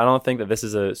piece is that I don't think that this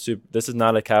is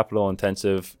not a capital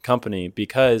intensive company,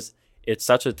 because it's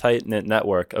such a tight knit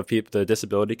network of people. The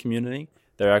disability community,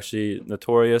 they're actually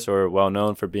notorious or well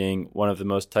known for being one of the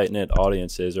most tight knit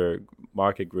audiences or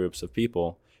market groups of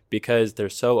people, because they're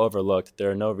so overlooked. There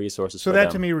are no resources. So for that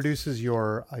them. to me reduces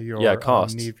your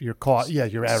cost. your cost. Yeah,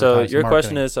 your So advertising. your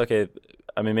question marketing. is, okay,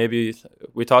 I mean, maybe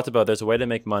we talked about there's a way to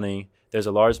make money. There's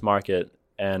a large market,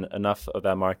 and enough of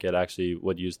that market actually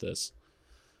would use this.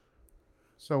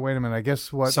 So wait a minute. I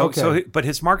guess what? But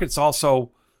his market's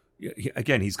also,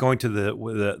 again, he's going to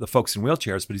the folks in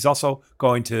wheelchairs, but he's also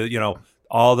going to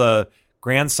all the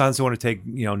grandsons who want to take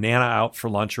Nana out for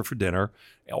lunch or for dinner,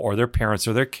 or their parents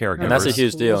or their caregivers. And that's a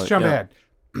huge deal. Let's jump yeah.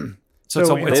 ahead. So it's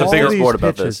a all bigger these sport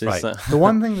about pitches, this. right. The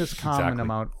one thing that's common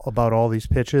Exactly. about all these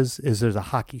pitches is there's a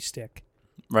hockey stick.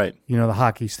 Right. The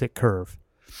hockey stick curve,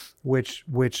 which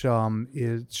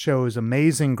shows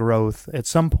amazing growth. At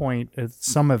some point, at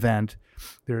some event,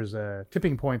 there's a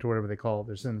tipping point or whatever they call it.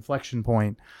 There's an inflection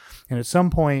point, and at some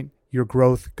point, your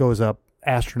growth goes up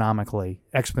astronomically,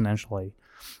 exponentially.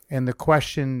 And the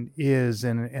question is,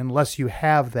 and unless you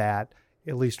have that,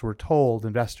 at least we're told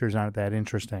investors aren't that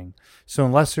interesting. So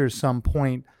unless there's some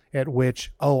point at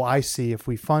which, I see, if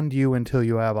we fund you until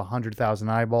you have 100,000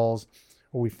 eyeballs,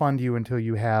 or we fund you until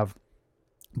you have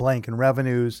blank in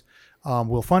revenues,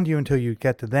 we'll fund you until you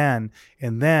get to then,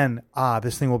 and then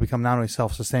this thing will become not only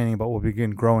self-sustaining, but will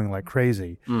begin growing like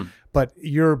crazy. But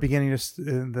you're beginning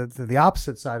to the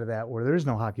opposite side of that, where there is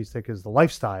no hockey stick, is the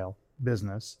lifestyle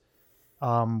business,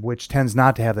 which tends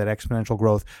not to have that exponential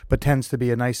growth, but tends to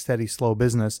be a nice, steady, slow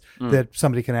business that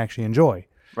somebody can actually enjoy.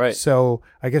 Right. So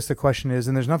I guess the question is,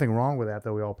 and there's nothing wrong with that,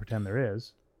 though we all pretend there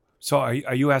is. So are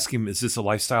you asking, is this a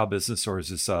lifestyle business or is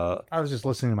this I was just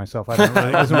listening to myself. I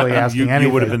wasn't really asking anything.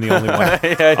 You would have been the only one.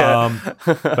 Yeah.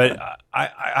 But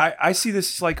I see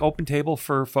this as like open table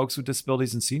for folks with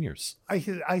disabilities and seniors.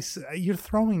 You're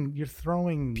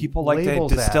throwing People like to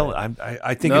labels distill at it. it.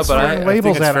 I think No, it's but fair, I- I think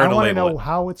Labels it's at it. fair I to want to label know it.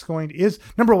 how it's going to is.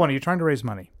 Number one, are you trying to raise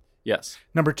money? Yes.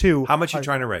 Number two, How much are you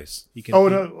trying to raise? You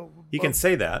can, he can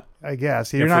say that. I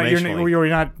guess you're not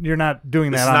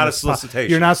doing This that. is on not a this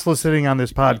solicitation. You're not soliciting on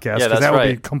this podcast Yeah, because that's that would be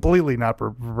right. completely not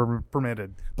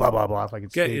permitted. Blah blah blah. If I can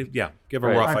speak. Give a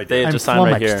Right. rough I'm- idea. They just signed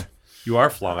right flummoxed. here. You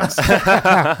are flummoxed.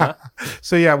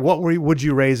 So yeah, what would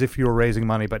you raise if you were raising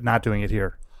money but not doing it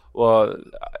here? Well,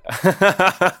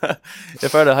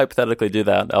 if I were to hypothetically do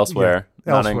that elsewhere,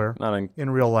 Yeah, elsewhere. not in In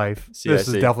real life, CIC. this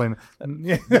is definitely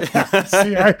not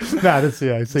a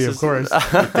CIC, of course.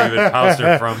 David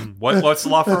Pauser from what's the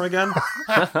law firm again?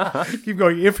 Keep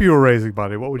going. If you were raising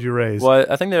money, what would you raise? Well,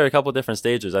 I think there are a couple of different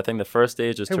stages. I think the first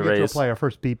stage is Hey, to we get to raise. apply our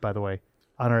first beep, by the way,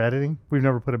 on our editing. We've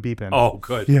never put a beep in. Oh,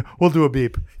 good. Yeah, we'll do a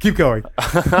beep. Keep going.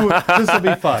 This will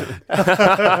be fun.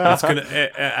 It's gonna.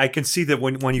 I can see that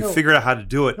when you figure out how to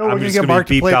do it, No, we're I'm going to just get gonna Mark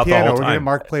be to play beeped out the piano. whole We're going to get time.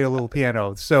 Mark play a little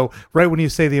piano. So right when you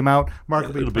say the amount, Mark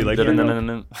will be. It'll be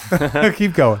like-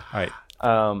 Keep going. All right.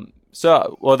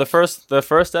 Well, the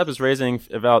first step is raising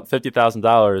about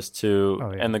 $50,000 to,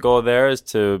 Oh, yeah. and the goal there is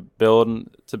to build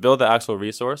the actual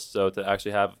resource. So to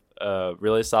actually have a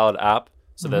really solid app.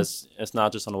 So that's it's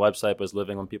not just on a website, but it's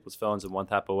living on people's phones in one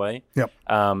tap away. Yep.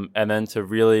 And then to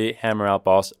really hammer out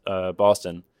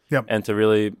Boston. Yep. And to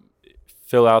really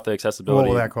fill out the accessibility.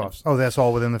 What will that cost? Oh, that's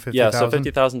all within the 50,000. Yeah, so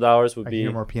 $50,000 would I can be.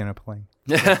 hear more piano playing.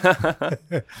 Yep.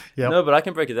 Yep. No, but I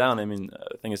can break it down. I mean,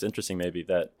 I think it's interesting maybe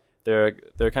that there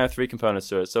are kind of three components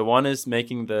to it. So one is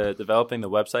developing the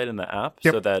website and the app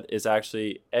Yep. so that it's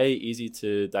actually easy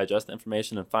to digest the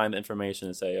information and find the information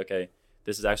and say, okay,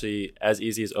 this is actually as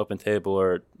easy as OpenTable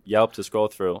or Yelp to scroll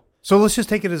through. So let's just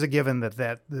take it as a given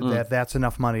that's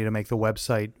enough money to make the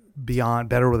website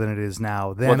better than it is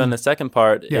now. Then the second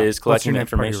part yeah, is what's collecting your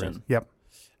next part of your information. raise?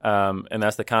 Yep. And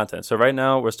that's the content. So right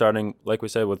now we're starting, like we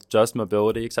said, with just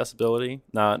mobility accessibility,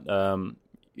 not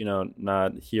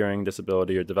not hearing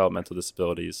disability or developmental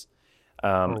disabilities.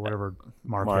 Or whatever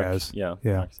Mark has. Yeah.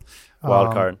 Yeah. Mark's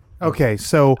wild card. Okay,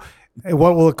 so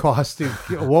what will it cost?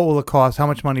 What will it cost? How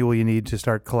much money will you need to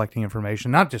start collecting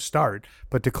information? Not just start,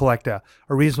 but to collect a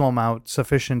reasonable amount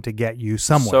sufficient to get you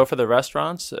somewhere. So for the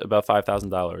restaurants, about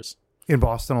 $5,000. In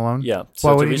Boston alone? Yeah. Well,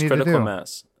 So what to do you reach need to critical do?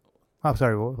 mass. I'm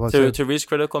sorry. What's To, it? to reach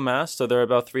critical mass, so there are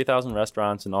about 3,000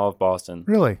 restaurants in all of Boston.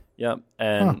 Really? Yep.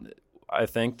 And I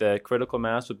think that critical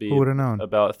mass would be Who would have known?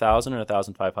 about 1,000 or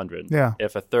 1,500. Yeah.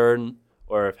 If a third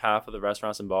or if half of the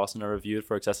restaurants in Boston are reviewed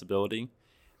for accessibility.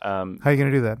 How are you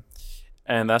going to do that?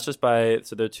 And that's just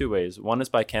so there are two ways. One is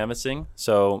by canvassing.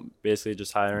 So basically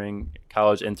just hiring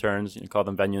college interns, you call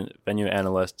them venue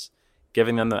analysts,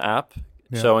 giving them the app,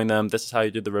 showing them this is how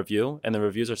you do the review. And the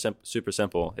reviews are super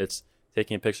simple. It's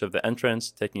taking a picture of the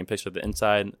entrance, taking a picture of the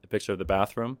inside, a picture of the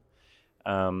bathroom,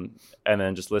 and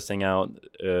then just listing out,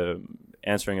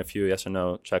 answering a few yes or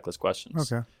no checklist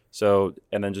questions. Okay. So,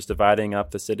 and then just dividing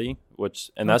up the city, that's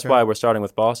Okay. why we're starting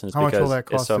with Boston, is How much will because that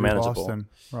cost it's so to do manageable. Boston,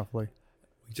 roughly?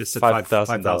 We just said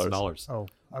 $5,000. $5,000. Oh,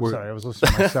 I'm sorry. I was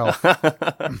listening to myself. I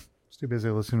was too busy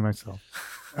listening to myself.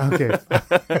 Okay.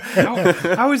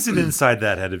 How is it inside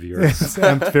that head of yours? It's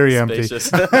very empty. Spacious.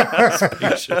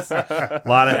 Spacious. A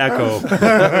lot of echo.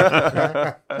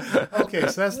 Okay,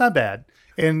 so that's not bad.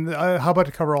 And how about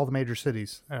to cover all the major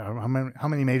cities? How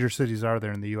many major cities are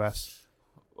there in the U.S.?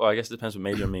 Well, I guess it depends what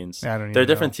major means. I don't even There are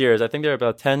different know. tiers. I think there are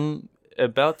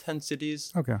about 10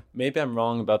 cities. Okay. Maybe I'm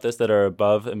wrong about this, that are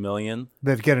above 1 million.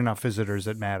 That get enough visitors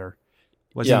that matter.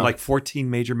 Wasn't Yeah. it like 14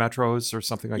 major metros or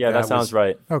something like Yeah, that? that sounds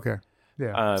right. Okay.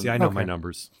 Yeah. See, I know Okay. my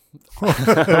numbers.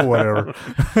 Whatever.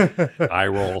 I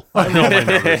roll. I know my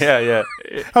numbers. yeah.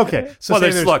 Okay. So Well,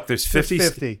 say there's 50 50.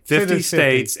 Say 50 there's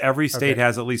states. Every state Okay.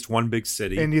 has at least one big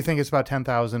city. And you think it's about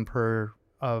 10,000 per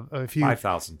if you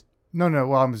 5,000. No,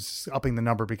 well, I'm just upping the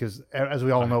number because as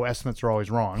we all know, estimates are always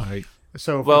wrong. Right.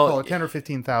 So if Well, we call it 10 or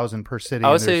 15,000 per city. I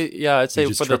would and there's- say, yeah, I'd say You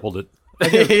just for the tripled it.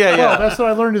 yeah. Well, that's what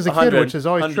I learned as a kid, 100, which is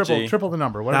always 100G. triple the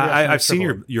number. Now, Whatever the I've estimate's seen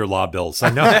triple. your law bills.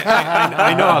 I know.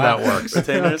 I know how that works.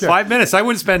 Retainers. 5 minutes. I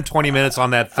wouldn't spend 20 minutes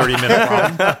on that 30-minute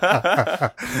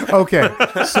problem. Okay,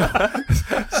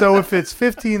 so if it's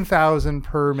 15,000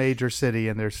 per major city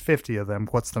and there's 50 of them,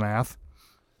 what's the math?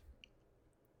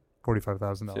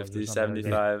 $45,000. 50, or something like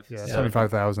that. 75. Yeah, Yeah.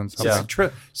 75,000. Yeah. Something.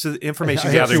 So the information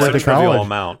I guess gathered you is a went to trivial college.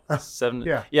 amount.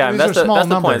 Yeah. Yeah, These and are that's the small point.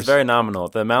 numbers. It's very nominal.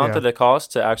 The amount Yeah. that it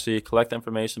costs to actually collect the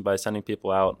information by sending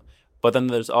people out. But then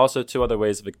there's also two other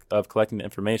ways of collecting the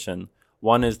information.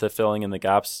 One is the filling in the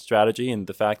gaps strategy, and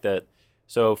the fact that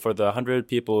so for the 100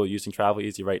 people using Travel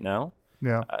Easy right now,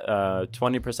 Yeah.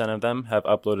 20% of them have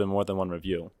uploaded more than one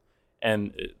review.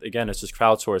 And again, it's just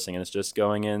crowdsourcing, and it's just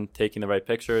going in, taking the right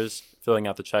pictures, filling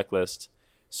out the checklist.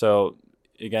 So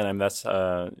again, I mean, that's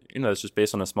it's just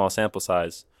based on a small sample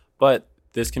size. But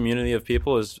this community of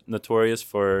people is notorious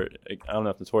for, I don't know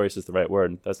if notorious is the right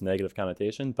word. That's a negative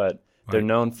connotation, but they're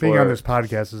known for Being on this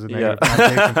podcast is a negative Yeah.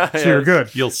 connotation. So you're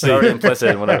good. You'll It's see. already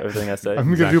implicit in everything I say. I'm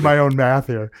going to do my own math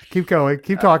here. Keep going.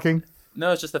 Keep talking.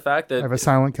 No, it's just the fact I have a that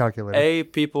silent calculator.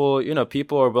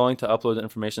 people are willing to upload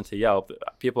information to Yelp.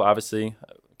 People obviously,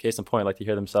 case in point, like to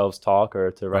hear themselves talk or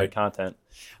to write Right. content.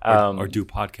 Or do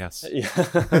podcasts.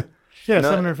 Yeah. Yeah, No.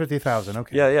 750,000.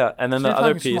 Okay. Yeah. And then So the you're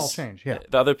other talking small piece, change, yeah.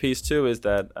 the other piece too is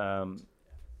that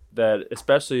that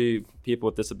especially people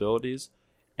with disabilities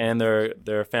and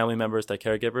their family members, their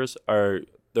caregivers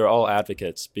they're all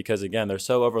advocates because again they're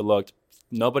so overlooked.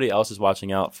 Nobody else is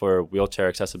watching out for wheelchair Hold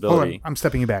accessibility. on. I'm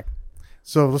stepping you back.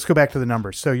 So let's go back to the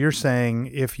numbers. So you're saying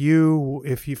if you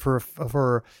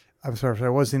for I'm sorry,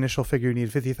 what was the initial figure? You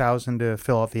need 50,000 to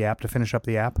fill out the app, to finish up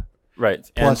the app? Right.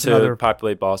 And Plus to another-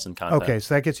 populate Boston content. Okay,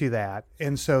 so that gets you that.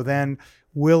 And so then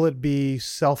will it be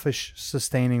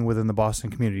selfish-sustaining within the Boston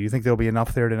community? Do you think there'll be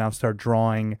enough there to now start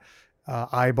drawing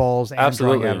eyeballs and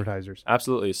Absolutely. drawing advertisers?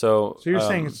 Absolutely. So So you're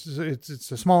saying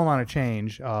it's a small amount of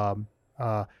change,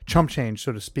 chump change,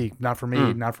 so to speak, not for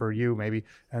me, not for you, maybe,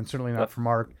 and certainly not for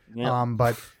Mark. Yeah.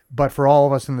 But for all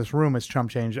of us in this room, it's chump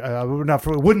change. It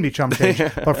wouldn't be chump change,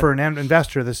 but for an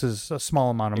investor, this is a small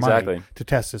amount of money Exactly. to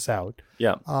test this out.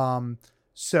 yeah.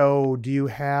 So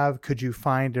could you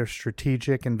find a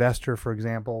strategic investor, for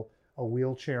example, a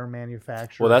wheelchair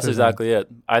manufacturer? Well, that's to- exactly it.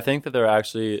 I think that there are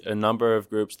actually a number of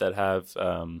groups that have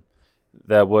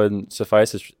that would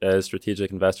suffice as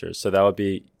strategic investors. So that would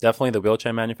be definitely the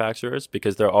wheelchair manufacturers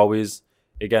because they're always,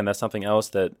 again, that's something else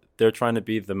that they're trying to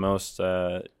be the most,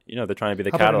 they're trying to be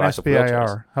the How about an Cadillac of wheelchairs.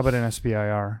 SBIR? How about an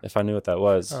SBIR? If I knew what that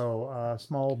was. Oh,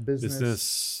 small business.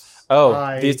 Business.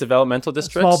 These developmental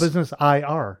districts? Small business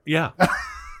IR. Yeah.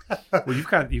 Well, you've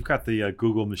got the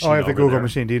Google machine. Oh, I have the over Google there.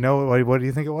 machine. Do you know what do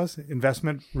you think it was?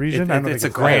 Investment region? I don't It's a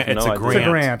think grant. I have It's no a idea. It's a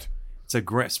grant. grant. It's a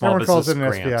grant. Small Everyone calls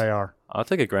business it an grant. SBIR. I'll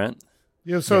take a grant.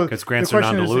 Yeah, so Because grants the are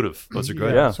question is- non-dilutive. Those are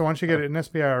good. Yeah. So once you get an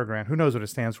SBIR grant, who knows what it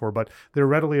stands for, but they're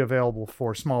readily available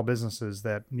for small businesses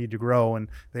that need to grow and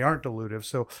they aren't dilutive.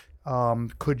 So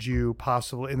could you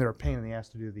possibly, and they're a pain in the ass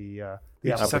to do the You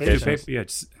just have to do applications.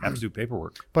 just have to do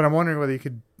paperwork. But I'm wondering whether you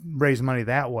could raise money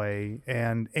that way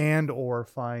and or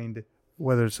find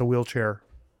whether it's a wheelchair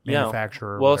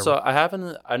manufacturer. Or Well,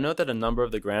 whatever. I know that a number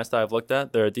of the grants that I've looked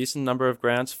at, there are a decent number of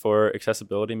grants for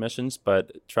accessibility missions,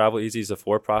 but Travel Easy is a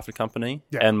for-profit company,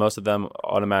 Yeah. and most of them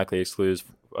automatically exclude.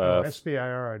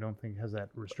 SBIR, I don't think has that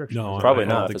restriction. No, Probably I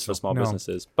don't not if think it's for so. small No.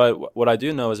 businesses. But what I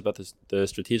do know is about the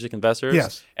strategic investors.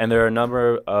 Yes. And there are a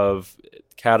number of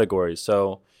categories.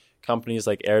 So companies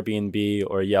like Airbnb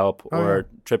or Yelp Oh, or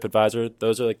TripAdvisor,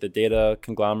 those are like the data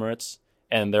conglomerates.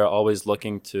 And they're always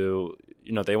looking to,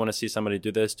 they want to see somebody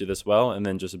do this well, and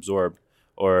then just absorb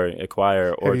or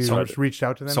acquire or Have you start. reached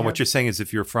out to them So yet? what you're saying is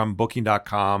if you're from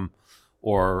Booking.com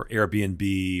or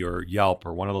Airbnb or Yelp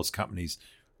or one of those companies,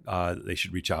 they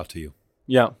should reach out to you.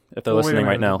 Yeah, if they're Well, wait a listening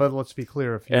right minute, now. But let's be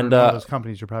clear: if you're And, in one of those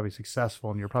companies, you're probably successful,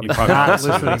 and you're probably probably not not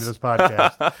listening to this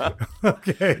podcast.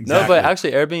 Okay. No, but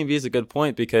actually Airbnb is a good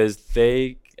point because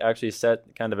they actually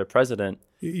set kind of a precedent.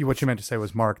 What you meant to say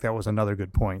was, Mark, that was another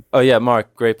good point. Oh yeah,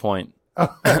 Mark, great point.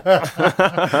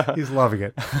 He's loving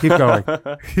it. Keep going.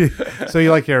 So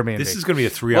you like Airbnb? This is going to be a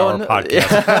 3-hour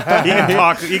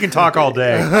podcast. He can talk all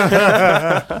day.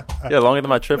 Yeah, longer than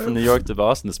my trip from New York to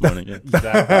Boston this morning. Yeah.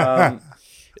 Exactly.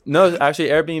 No, actually,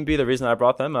 Airbnb, the reason I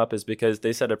brought them up is because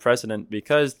they set a precedent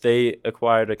because they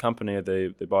acquired a company, or they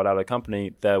bought out a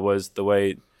company that was the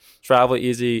way Travel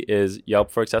Easy is Yelp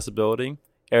for accessibility.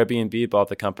 Airbnb bought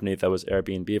the company that was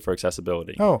Airbnb for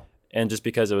accessibility. Oh. And just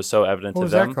because it was so evident What to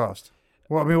was them. that cost?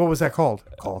 Well, I mean, what was that called?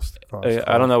 Cost.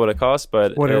 I don't know what it cost,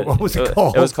 but What was it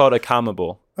called? It was called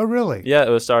Accomable. Oh, really? Yeah, it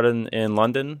was started in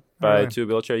London by Really? 2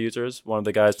 wheelchair users. One of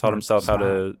the guys taught himself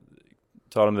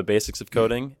taught him the basics of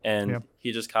coding, and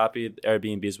he just copied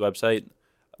Airbnb's website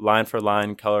line for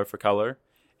line, color for color,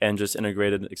 and just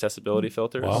integrated accessibility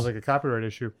filters. Sounds like a copyright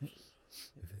issue.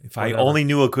 If I only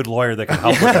knew a good lawyer that could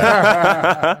help with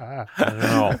that. I don't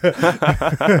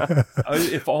know.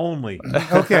 If only.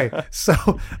 Okay, so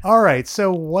all right.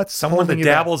 So what's Someone holding that you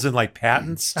back? dabbles in like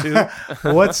patents too.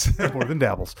 What's more than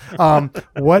dabbles?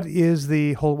 What is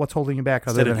what's holding you back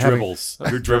other Instead than of having dribbles.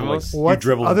 You're dribbling. what You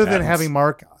dribble other than patents. having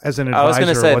Mark as an I advisor? was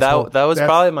going to say what's that was that's-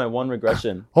 probably my one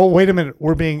regression. Oh, wait a minute.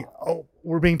 We're being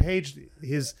paged.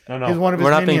 His No. one of his We're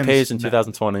not being minions. paged in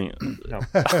 2020. No.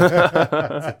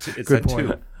 It's Good a point.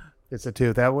 2. It's a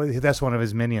 2. That's one of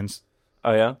his minions.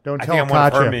 Oh yeah. Don't I tell think I'm one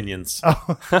of her Katya. minions.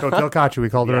 Oh, don't tell Katya. We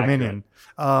called her a accurate.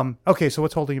 minion. Okay, so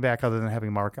what's holding you back other than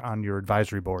having Mark on your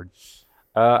advisory board?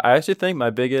 I actually think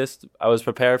I was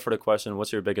prepared for the question,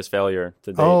 what's your biggest failure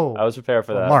to date? Oh. I was prepared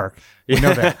for that. Mark. We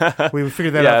know that. We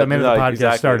figured that out the minute the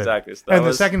podcast started. Exactly. So And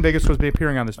the second biggest was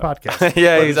appearing on this podcast.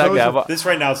 yeah, But exactly. those This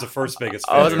right now is the first biggest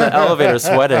I was in failure. the elevator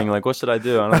sweating. Like, what should I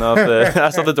do? I don't know if I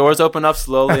saw the doors open up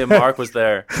slowly and Mark was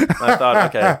there. And I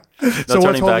thought, okay, no So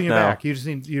what's turning back holding you now. back?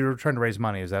 You're trying to raise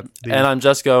money. Is that the, And I'm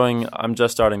just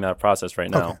starting that process right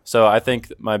now. Okay. So I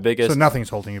think my biggest so nothing's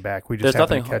holding you back. We just There's have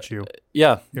to nothing- catch you.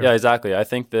 Yeah, Yeah. exactly. I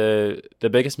think the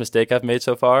biggest mistake I've made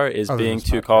so far is Other than being this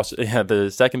too podcast. cautious. Yeah, the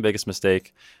second biggest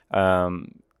mistake,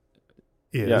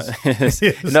 Is.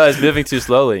 it's moving too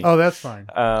slowly. Oh, that's fine.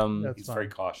 That's He's fine. very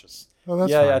cautious. Oh, that's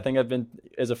yeah, fine. I think I've been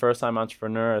as a first time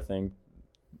entrepreneur. I think,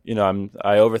 I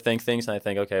overthink things and I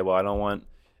think, okay, well, I don't want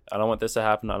this to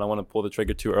happen. I don't want to pull the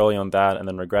trigger too early on that and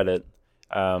then regret it.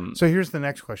 So here's the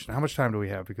next question: how much time do we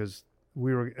have? Because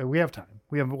we have time.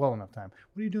 We have well enough time.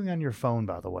 What are you doing on your phone,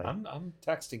 by the way? I'm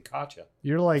texting Katya.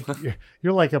 You're like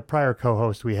you're like a prior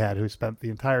co-host we had who spent the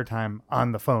entire time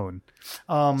on the phone.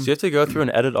 So you have to go through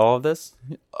and edit all of this?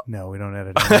 No, we don't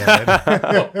edit. any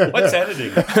of it. What's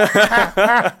editing?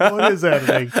 What is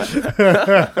editing?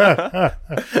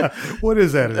 What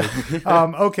is editing?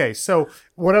 Okay, so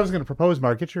what I was going to propose,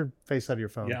 Mark, get your face out of your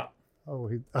phone. Yeah. Oh,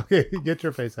 okay. Get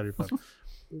your face out of your phone.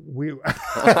 No,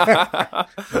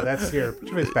 that's scary. Put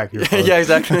your face back here. Yeah,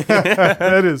 exactly.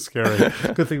 That is scary.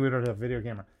 Good thing we don't have a video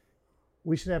camera.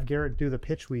 We should have Garrett do the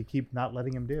pitch we keep not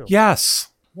letting him do. Yes.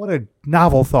 What a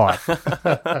novel thought.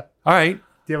 All right.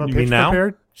 Do you have a You pitch mean now?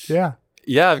 prepared? Yeah.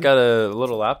 Yeah, I've got a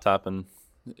little laptop, and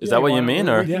is that what you mean?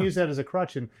 Or we can use that as a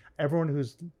crutch, and everyone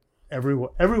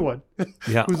everyone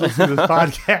Yeah. who's listening to this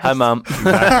podcast. Hi, Mom.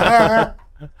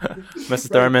 Mrs.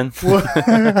 Thurman.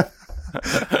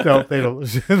 No, they don't.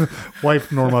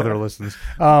 Wife nor mother listens.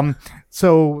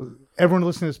 So everyone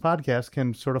listening to this podcast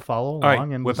can sort of follow along All right.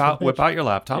 and Whip listen to out the pitch. your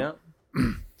laptop.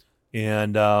 Yeah.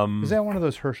 And Is that one of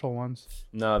those Herschel ones?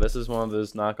 No, this is one of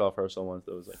those knockoff Herschel ones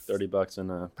that was like $30 in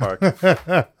a park.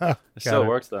 It still it.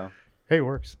 works though. Hey, it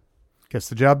works. Gets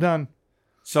the job done.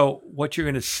 so what you're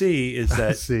going to see is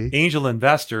that See. angel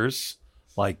investors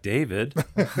like David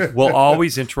will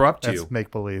always interrupt That's you. make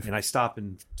believe. And I stop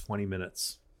in 20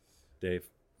 minutes, Dave.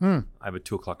 Hmm. I have a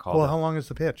 2:00 call. Well, now. how long is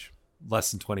the pitch? Less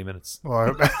than 20 minutes.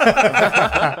 Well,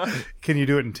 can you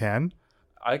do it in 10?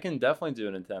 I can definitely do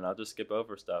it in 10. I'll just skip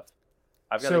over stuff.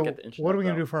 I've got So to get the internet. what are we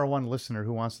going to though. do for our one listener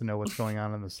who wants to know what's going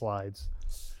on in the slides?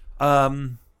 We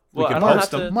Well, can I don't have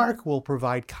post to- them. Mark will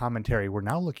provide commentary. We're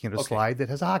now looking at a Okay. slide that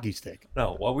has a hockey stick.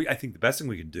 No, well, I think the best thing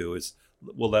we can do is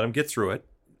we'll let them get through it.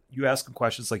 You ask them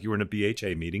questions like you were in a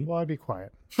BHA meeting. Well, I'd be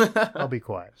quiet. I'll be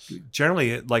quiet.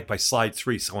 Generally, like by slide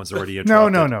 3, someone's already No,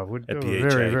 interrupted. no. We're At very,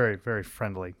 BHA. very, very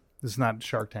friendly. This is not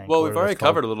Shark Tank. Well, or we've whatever already it's called.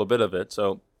 covered a little bit of it,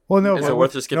 so Well, no. Is it but-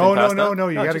 worth just skipping no, past no, that? no.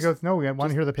 You No, got to just- go. No, we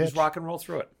want to hear the pitch. Just rock and roll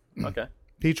through it. okay.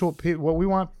 Peach, what we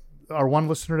want our one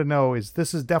listener to know is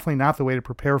this is definitely not the way to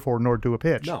prepare for nor do a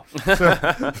pitch. No.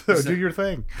 So do your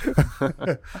thing.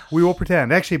 We will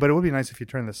pretend. Actually, but it would be nice if you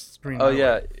turn the screen. Oh that way.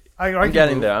 yeah, I I'm can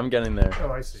getting move. there. I'm getting there.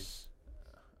 Oh, I see.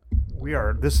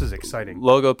 This is exciting.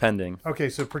 Logo pending. Okay,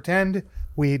 so pretend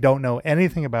we don't know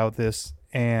anything about this,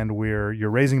 and you're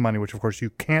raising money, which of course you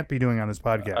can't be doing on this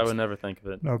podcast. I would never think of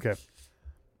it. Okay.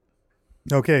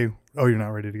 Okay. Oh, you're not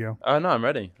ready to go. Oh, no, I'm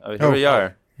ready. Here we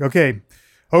are. Okay.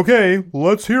 Okay,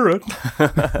 let's hear it.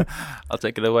 I'll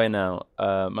take it away now.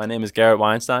 My name is Garrett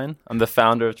Weinstein. I'm the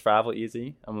founder of Travel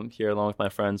Easy. I'm here along with my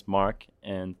friends Mark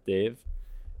and Dave,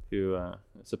 who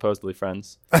supposedly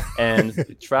friends.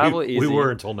 And Travel Easy. We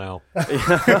were until now.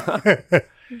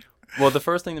 Well, the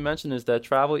first thing to mention is that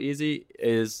Travel Easy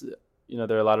is,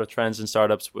 there are a lot of trends in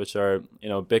startups which are,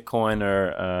 Bitcoin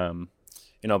or,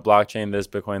 blockchain this,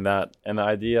 Bitcoin that. And the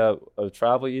idea of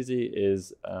Travel Easy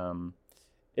is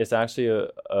it's actually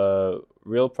a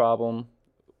real problem.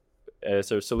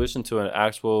 It's a solution to an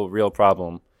actual real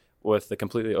problem with a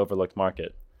completely overlooked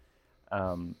market.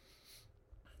 Gotta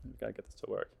get this to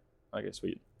work. Okay,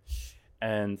 sweet.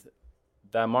 And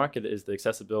that market is the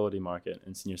accessibility market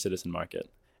and senior citizen market.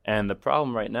 And the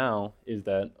problem right now is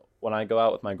that when I go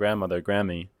out with my grandmother,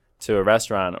 Grammy, to a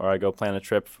restaurant, or I go plan a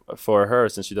trip for her,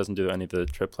 since she doesn't do any of the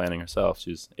trip planning herself,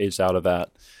 she's aged out of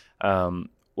that.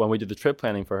 When we do the trip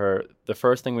planning for her, the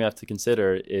first thing we have to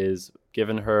consider is,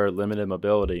 given her limited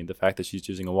mobility, the fact that she's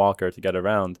using a walker to get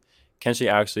around, can she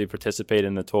actually participate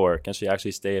in the tour? Can she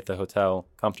actually stay at the hotel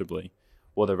comfortably?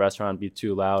 Will the restaurant be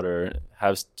too loud or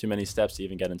have too many steps to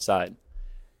even get inside?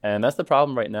 And that's the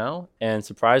problem right now. And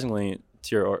surprisingly,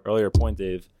 to your earlier point,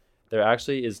 Dave, there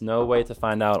actually is no way to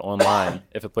find out online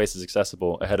if a place is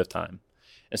accessible ahead of time.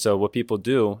 And so what people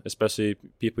do, especially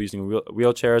people using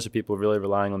wheelchairs or people really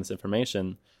relying on this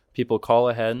information, people call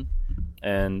ahead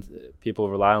and people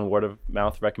rely on word of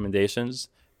mouth recommendations.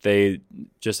 They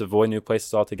just avoid new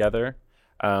places altogether,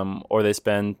 or they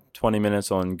spend 20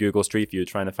 minutes on Google Street View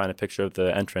trying to find a picture of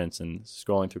the entrance and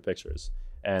scrolling through pictures.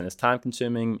 And it's time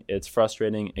consuming, it's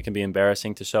frustrating, it can be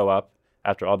embarrassing to show up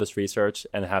after all this research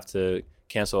and have to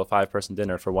cancel a 5-person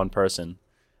dinner for one person.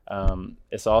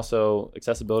 It's also,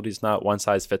 accessibility is not one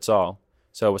size fits all.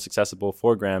 So what's accessible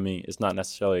for Grammy is not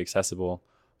necessarily accessible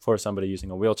for somebody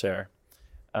using a wheelchair.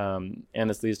 And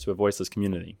this leads to a voiceless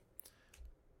community.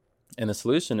 And the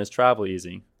solution is Travel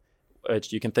Easy,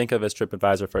 which you can think of as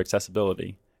TripAdvisor for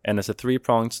accessibility. And it's a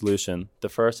 3-pronged solution. The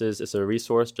first is it's a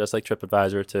resource just like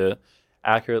TripAdvisor to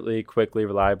accurately, quickly,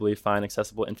 reliably find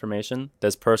accessible information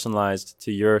that's personalized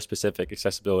to your specific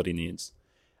accessibility needs.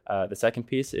 The second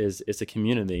piece is it's a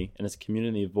community, and it's a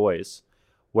community voice,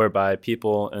 whereby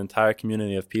people, an entire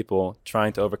community of people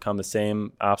trying to overcome the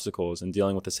same obstacles and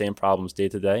dealing with the same problems day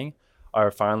to day, are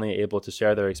finally able to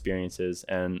share their experiences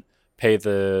and pay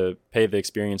the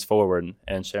experience forward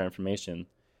and share information.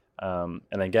 And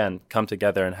again, come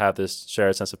together and have this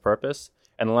shared sense of purpose.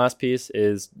 And the last piece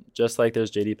is, just like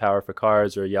there's JD Power for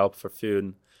cars or Yelp for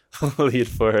food, lead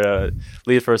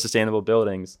for sustainable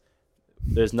buildings,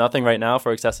 there's nothing right now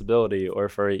for accessibility or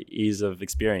for ease of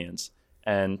experience.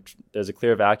 And there's a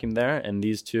clear vacuum there, and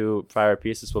these two prior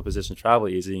pieces will position Travel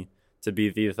Easy to be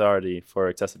the authority for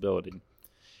accessibility.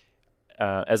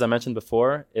 As I mentioned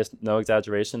before, it's no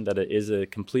exaggeration that it is a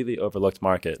completely overlooked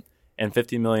market, and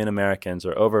 50 million Americans,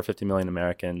 or over 50 million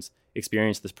Americans,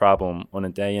 experience this problem on a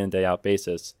day in, day out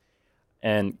basis.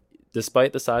 And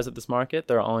despite the size of this market,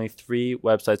 there are only 3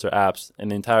 websites or apps in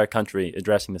the entire country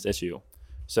addressing this issue.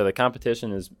 So the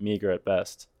competition is meager at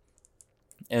best.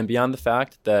 And beyond the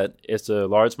fact that it's a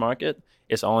large market,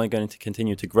 it's only going to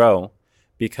continue to grow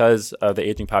because of the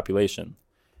aging population.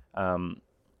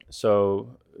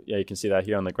 So yeah, you can see that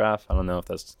here on the graph. I don't know if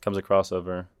that comes across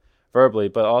over verbally,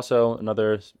 but also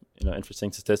another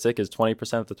interesting statistic is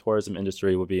 20% of the tourism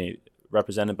industry will be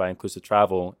represented by inclusive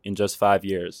travel in just 5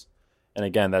 years. And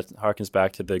again, that harkens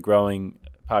back to the growing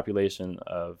population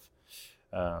of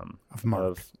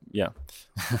Mark. Yeah.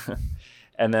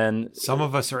 And then some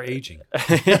of us are aging.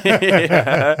 Keep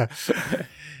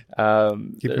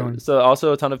going. So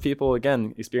also a ton of people,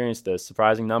 again, experience this.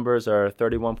 Surprising numbers are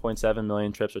 31.7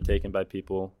 million trips are taken by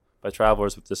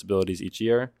travelers with disabilities each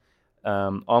year.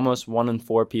 Almost 1 in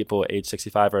 4 people age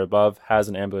 65 or above has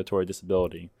an ambulatory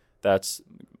disability.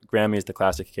 Grammy is the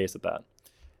classic case of that.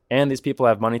 And these people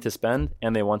have money to spend,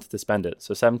 and they want to spend it.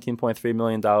 So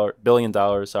 $17.3 billion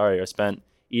are spent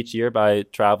each year by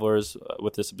travelers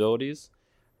with disabilities,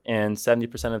 and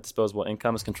 70% of disposable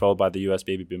income is controlled by the U.S.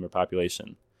 baby boomer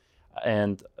population.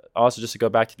 And also, just to go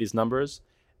back to these numbers,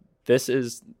 these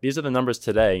are the numbers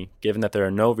today, given that there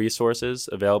are no resources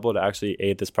available to actually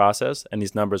aid this process, and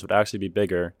these numbers would actually be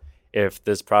bigger if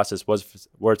this process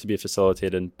were to be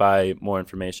facilitated by more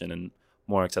information and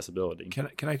more accessibility.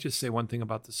 Can I just say one thing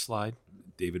about this slide?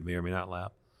 David may or may not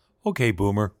laugh. Okay,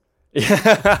 boomer.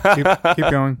 keep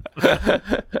going.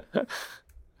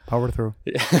 Power through.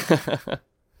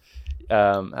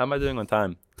 How am I doing on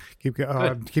time? Keep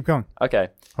going. Okay.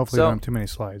 Hopefully, we don't have too many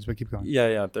slides, but keep going.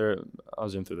 Yeah. I'll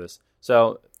zoom through this.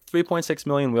 So 3.6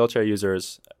 million wheelchair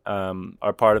users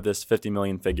are part of this 50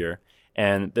 million figure.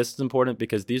 And this is important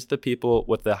because these are the people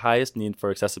with the highest need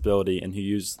for accessibility and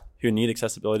who need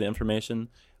accessibility information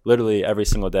literally every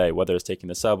single day, whether it's taking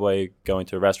the subway, going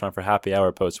to a restaurant for happy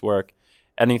hour, post-work,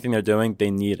 anything they're doing, they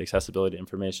need accessibility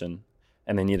information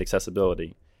and they need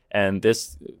accessibility. And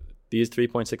these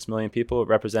 3.6 million people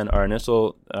represent our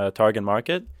initial target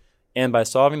market. And by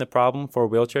solving the problem for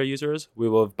wheelchair users, we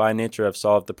will by nature have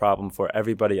solved the problem for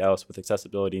everybody else with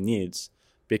accessibility needs.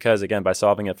 Because again, by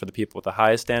solving it for the people with the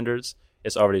highest standards,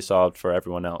 it's already solved for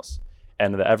everyone else.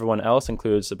 And the everyone else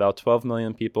includes about 12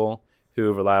 million people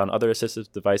who rely on other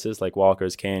assistive devices like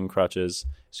walkers, cane, crutches,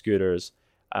 scooters.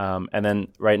 And then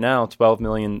right now, 12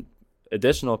 million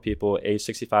additional people age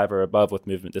 65 or above with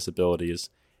movement disabilities.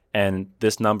 And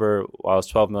this number, while it's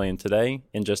 12 million today,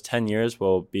 in just 10 years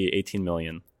will be 18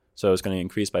 million. So it's going to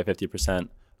increase by 50%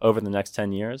 over the next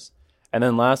 10 years. And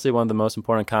then lastly, one of the most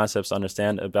important concepts to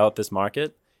understand about this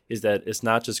market is that it's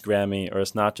not just Grammy or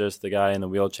it's not just the guy in the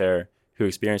wheelchair who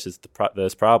experiences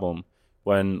this problem.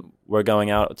 When we're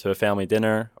going out to a family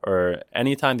dinner or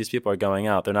anytime these people are going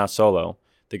out, they're not solo.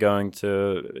 They're going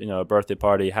to a birthday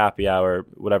party, happy hour,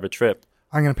 whatever trip.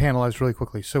 I'm going to panelize really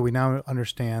quickly. So we now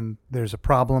understand there's a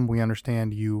problem. We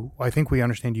understand I think we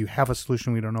understand you have a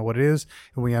solution. We don't know what it is.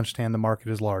 And we understand the market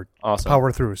is large. Awesome.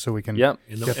 Power through so we can get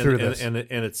through this. And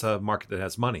it's a market that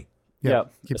has money. Yeah,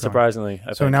 surprisingly.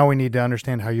 So now we need to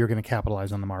understand how you're going to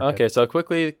capitalize on the market. Okay, so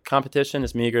quickly, competition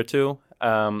is meager too.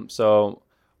 So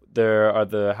there are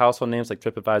the household names like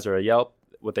TripAdvisor or Yelp.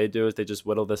 What they do is they just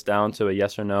whittle this down to a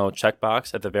yes or no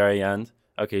checkbox at the very end.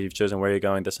 Okay, you've chosen where you're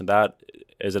going, this and that.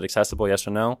 Is it accessible, yes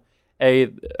or no?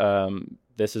 A,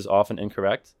 this is often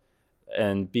incorrect.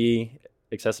 And B,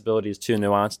 accessibility is too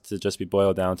nuanced to just be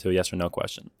boiled down to a yes or no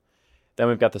question. Then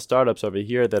we've got the startups over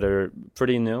here that are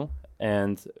pretty new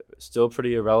and still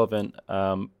pretty irrelevant,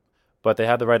 but they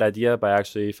have the right idea by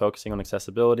actually focusing on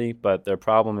accessibility, but their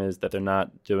problem is that they're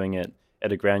not doing it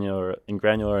at granular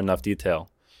enough detail.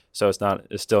 So it's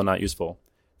still not useful.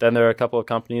 Then there are a couple of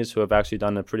companies who have actually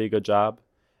done a pretty good job.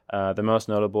 The most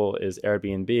notable is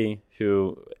Airbnb,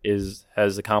 who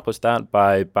has accomplished that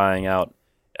by buying out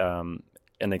an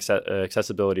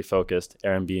accessibility-focused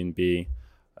Airbnb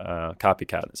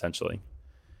copycat, essentially.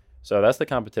 So that's the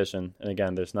competition. And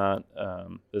again, there's not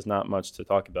much to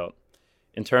talk about.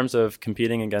 In terms of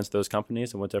competing against those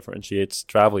companies and what differentiates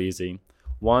TravelEasy,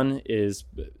 one is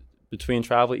between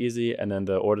TravelEasy and then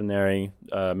the ordinary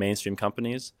mainstream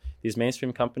companies. These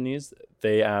mainstream companies,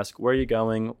 they ask, where are you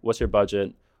going? What's your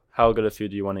budget? How good of food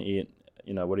do you want to eat?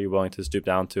 What are you willing to stoop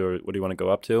down to, or what do you want to go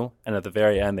up to? And at the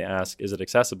very end, they ask, is it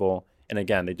accessible? And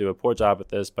again, they do a poor job at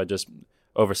this by just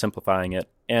oversimplifying it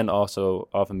and also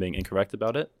often being incorrect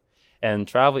about it. And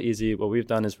TravelEasy, what we've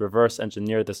done is reverse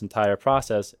engineer this entire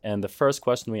process. And the first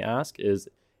question we ask is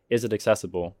it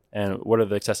accessible? And what are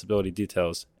the accessibility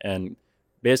details? And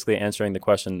basically answering the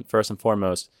question, first and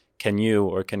foremost, can you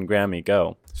or can Grammy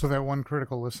go? So that one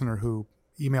critical listener who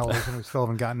emailed us and we still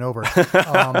haven't gotten over.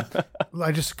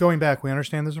 Going back, we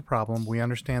understand there's a problem. We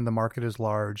understand the market is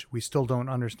large. We still don't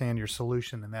understand your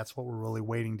solution, and that's what we're really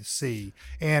waiting to see.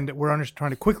 And we're trying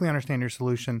to quickly understand your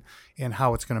solution and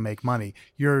how it's going to make money.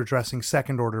 You're addressing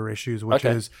second-order issues, which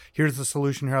is, here's the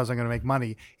solution, here's how I'm going to make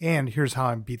money, and here's how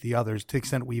I beat the others, to the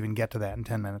extent we even get to that in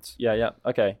 10 minutes. Yeah,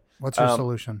 okay. What's your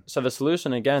solution? So the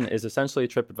solution, again, is essentially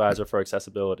TripAdvisor for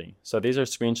accessibility. So these are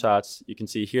screenshots. You can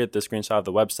see here the screenshot of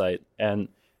the website. And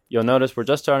you'll notice we're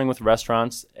just starting with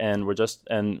restaurants and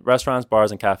restaurants,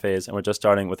 bars, and cafes, and we're just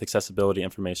starting with accessibility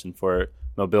information for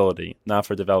mobility, not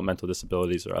for developmental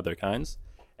disabilities or other kinds.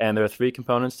 And there are three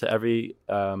components to every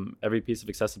piece of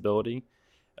accessibility,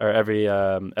 or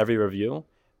every review.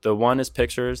 The one is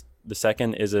pictures. The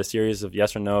second is a series of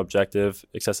yes or no objective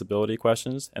accessibility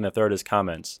questions. And the third is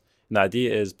comments. And the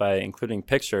idea is by including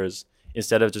pictures,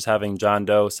 instead of just having John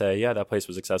Doe say, yeah, that place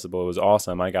was accessible, it was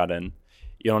awesome, I got in.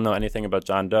 You don't know anything about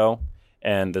John Doe.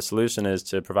 And the solution is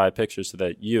to provide pictures so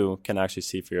that you can actually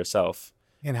see for yourself.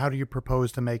 And how do you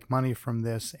propose to make money from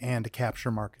this and to capture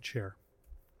market share?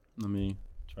 Let me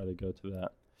try to go to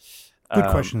that. Good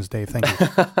questions, Dave. Thank you.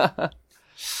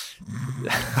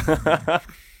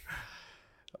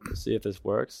 Let's see if this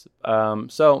works.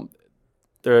 So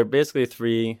there are basically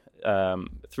three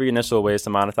initial ways to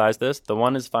monetize this. The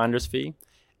one is finder's fee.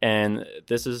 And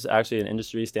this is actually an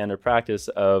industry standard practice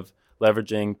of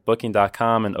leveraging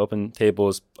Booking.com and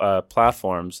OpenTable's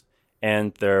platforms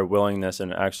and their willingness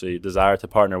and actually desire to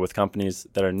partner with companies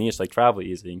that are niche like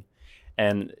TravelEasy.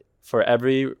 And for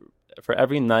every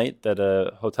night that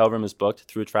a hotel room is booked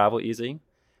through TravelEasy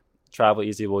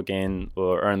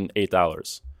will earn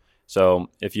 $8. So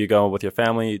if you go with your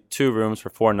family, 2 rooms for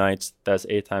 4 nights, that's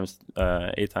 8 times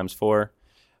 4.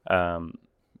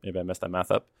 Maybe I messed that math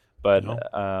up. But No.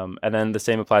 and then the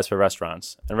same applies for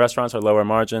restaurants. And restaurants are lower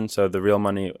margin, so the real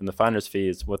money in the finder's fee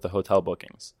is with the hotel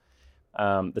bookings.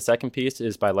 The second piece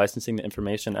is by licensing the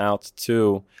information out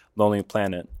to Lonely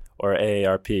Planet or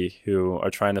AARP, who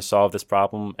are trying to solve this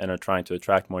problem and are trying to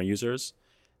attract more users.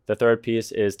 The third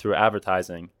piece is through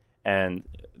advertising. And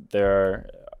there are,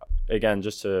 again,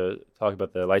 just to talk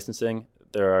about the licensing,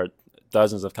 there are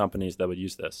dozens of companies that would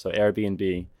use this. So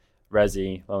Airbnb,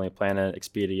 Resi, Lonely Planet,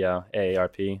 Expedia,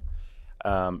 AARP.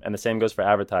 And the same goes for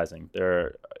advertising.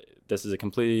 This is a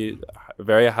completely,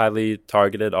 very highly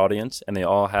targeted audience, and they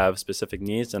all have specific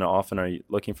needs and often are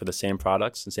looking for the same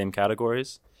products and same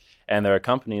categories. And there are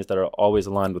companies that are always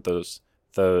aligned with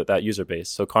that user base.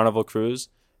 So Carnival Cruise,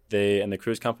 and the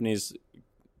cruise companies,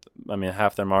 I mean,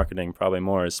 half their marketing, probably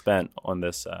more, is spent on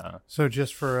this. So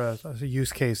just for a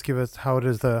use case, give us how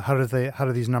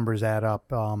do these numbers add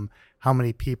up? How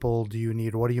many people do you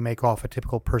need? What do you make off a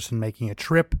typical person making a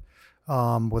trip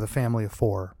with a family of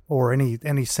 4? Or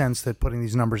any sense that putting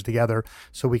these numbers together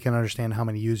so we can understand how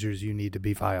many users you need to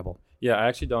be viable? Yeah, I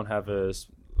actually don't have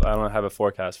a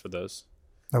forecast for those.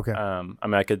 Okay. I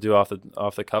mean, I could do off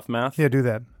the cuff math. Yeah, do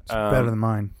that. It's better than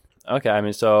mine. Okay, I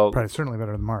mean, so Probably certainly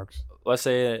better than Mark's. let's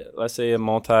say a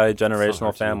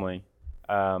multi-generational family.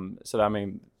 So I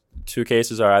mean, 2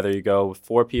 cases are either you go with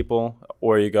 4 people,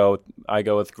 or I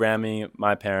go with Grammy,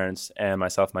 my parents, and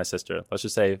myself, my sister. Let's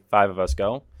just say 5 of us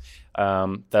go.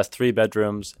 That's 3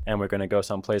 bedrooms, and we're going to go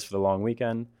someplace for the long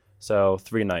weekend. So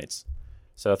 3 nights.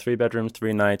 So 3 bedrooms,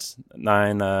 3 nights,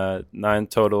 9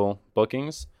 total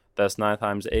bookings. That's 9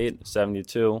 times 8,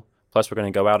 72. Plus we're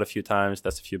going to go out a few times.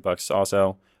 That's a few bucks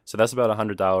also. So that's about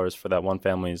 $100 for that one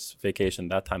family's vacation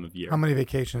that time of year. How many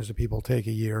vacations do people take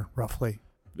a year, roughly?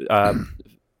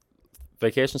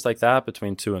 Vacations like that,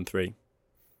 between 2 and 3.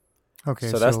 Okay,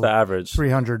 so that's the average.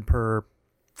 300 per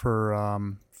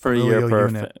year per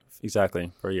unit.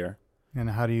 Exactly, per year. And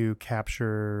how are you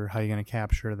going to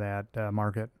capture that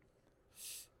market?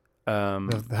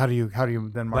 How do you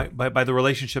then market? By the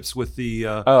relationships with the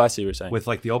I see what you're saying. with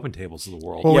like the open tables of the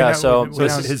world. Well, Yeah,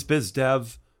 His biz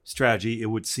dev strategy, it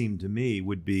would seem to me,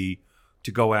 would be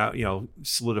to go out,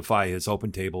 solidify his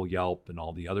open table, Yelp, and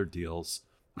all the other deals,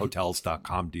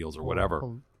 hotels.com deals or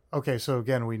whatever. Okay, so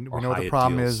again, we know Hyatt the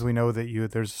problem deals. is, we know that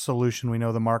there's a solution. We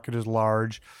know the market is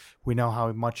large. We know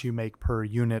how much you make per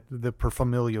unit, per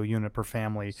familial unit, per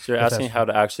family. So you're asking how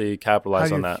to actually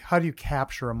capitalize on that. How do you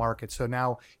capture a market? So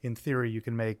now, in theory, you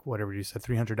can make whatever you said,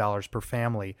 $300 per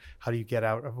family. How do you get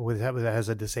out that has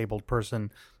a disabled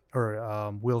person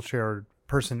or wheelchair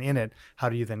person in it? How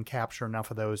do you then capture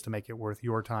enough of those to make it worth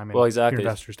your time and exactly. your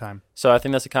investors' time? So I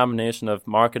think that's a combination of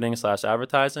marketing /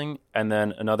 advertising, and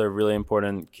then another really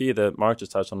important key that Mark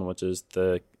just touched on, which is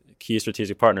the key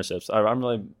strategic partnerships. I'm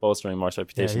really bolstering Mark's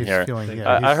reputation here.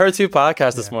 I heard 2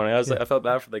 podcasts this morning. I felt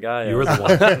bad for the guy. You were the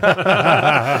one.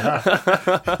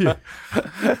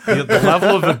 The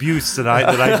level of abuse that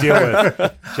I deal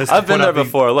with. I've been there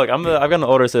before. Look, I've got an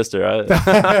older sister.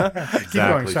 Keep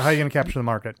going. So how are you going to capture the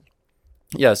market?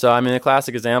 Yeah, so I mean, a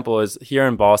classic example is here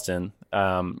in Boston.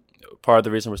 Part of the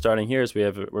reason we're starting here is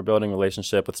we're building a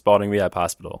relationship with Spalding Rehab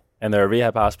Hospital, and there are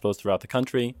rehab hospitals throughout the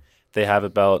country. They have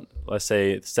about, let's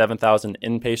say, 7,000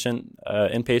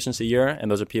 inpatients a year,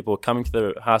 and those are people coming to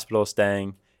the hospital,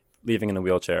 staying, leaving in a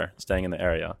wheelchair, staying in the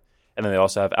area. And then they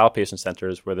also have outpatient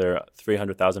centers where there are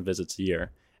 300,000 visits a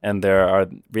year, and there are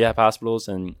rehab hospitals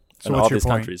in all these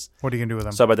countries. What are you going to do with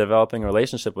them? So by developing a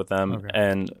relationship with them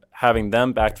and having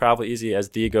them back Travel Easy as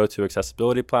the go-to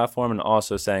accessibility platform, and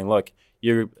also saying, look,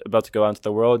 you're about to go out into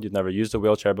the world. You've never used a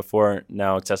wheelchair before.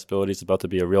 Now accessibility is about to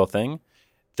be a real thing.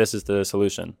 This is the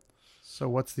solution. So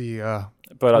what's the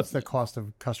cost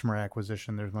of customer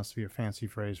acquisition? There must be a fancy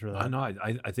phrase for that. No,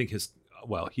 I think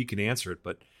he can answer it,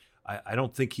 but I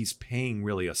don't think he's paying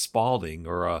really a Spalding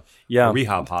or a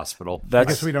rehab hospital. I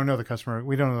guess we don't know the customer.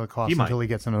 We don't know the cost until he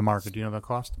gets into the market. Do you know the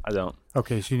cost? I don't.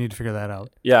 Okay, so you need to figure that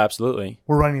out. Yeah, absolutely.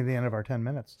 We're running at the end of our 10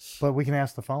 minutes, but we can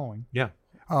ask the following. Yeah.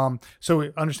 So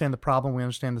we understand the problem. We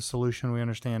understand the solution. We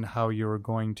understand how you're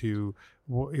going to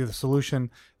the solution,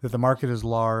 that the market is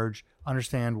large,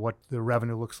 understand what the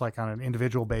revenue looks like on an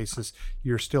individual basis.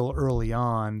 You're still early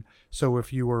on. So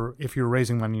if you're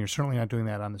raising money, you're certainly not doing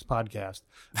that on this podcast.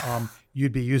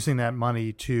 You'd be using that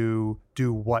money to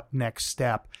do what next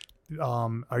step?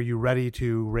 Are you ready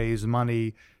to raise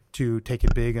money to take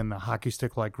it big in the hockey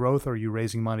stick like growth, or are you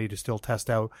raising money to still test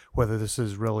out whether this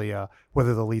is really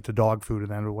whether they'll lead to dog food, and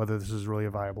then whether this is really a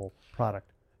viable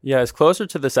product? Yeah, it's closer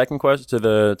to the second question, to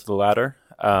the latter.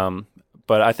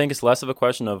 But I think it's less of a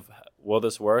question of will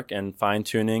this work, and fine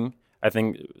tuning. I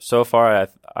think so far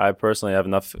I personally have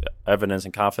enough evidence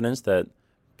and confidence that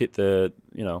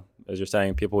as you're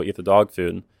saying, people will eat the dog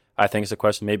food. I think it's a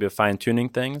question maybe of fine tuning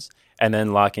things and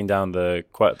then locking down the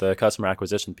customer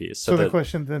acquisition piece. So the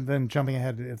question then jumping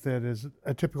ahead, if that is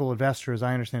a typical investor, as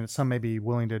I understand it, some may be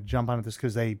willing to jump onto this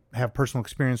because they have personal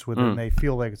experience with it and they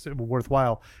feel like it's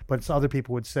worthwhile. But other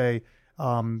people would say,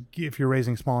 if you're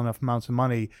raising small enough amounts of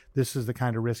money, this is the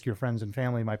kind of risk your friends and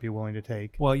family might be willing to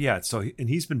take. Well, yeah. So, and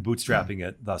he's been bootstrapping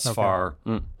it thus far,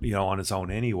 on his own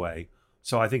anyway.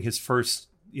 So I think his first,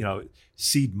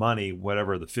 seed money,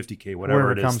 whatever the 50K,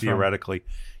 whatever it is, theoretically,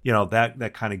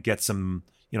 that kind of gets him,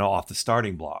 off the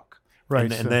starting block.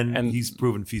 Right. And then he's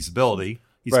proven feasibility.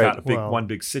 He's got one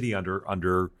big city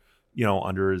under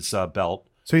his belt.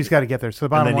 So he's got to get there. So the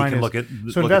bottom line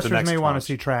is, so investors may want to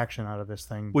see traction out of this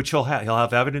thing. Which he'll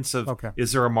have evidence of,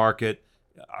 is there a market,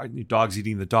 are dogs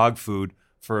eating the dog food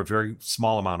for a very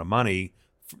small amount of money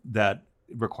that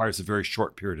requires a very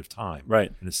short period of time,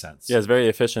 right? In a sense. Yeah, it's very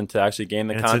efficient to actually gain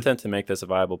the content to make this a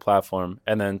viable platform.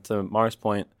 And then to Mark's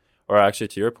point, or actually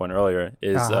to your point earlier,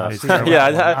 is I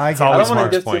don't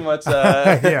want to get too much.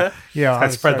 I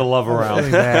spread the love around.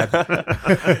 Really bad.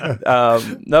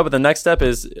 No, but the next step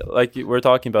is, like we're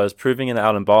talking about, is proving it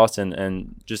out in Boston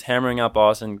and just hammering out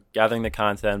Boston, gathering the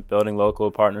content, building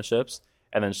local partnerships,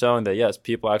 and then showing that, yes,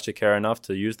 people actually care enough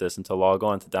to use this and to log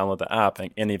on, to download the app,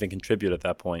 and even contribute at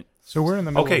that point. So we're in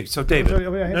the middle. Okay, so David.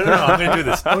 No, I'm going to do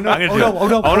this. Oh, no.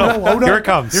 Here it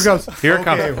comes. Here it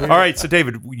comes. All right, so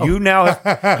David, you now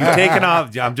you've taken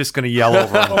off. I'm just going to yell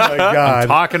over him. Oh, my God. I'm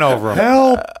talking over him.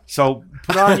 Help. So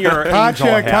put on your angel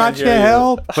hat. Katya,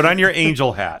 help. Put on your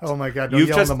angel hat. Oh, my God. Don't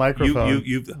yell on the microphone.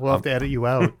 We'll have to edit you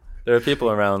out. There are people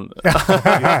around.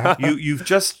 You've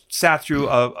just sat through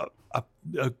a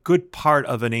good part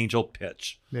of an angel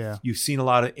pitch. Yeah. You've seen a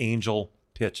lot of angel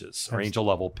pitches or angel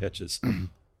level pitches.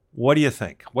 What do you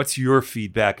think? What's your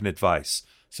feedback and advice?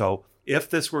 So if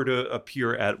this were to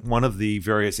appear at one of the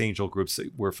various angel groups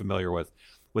that we're familiar with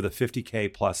a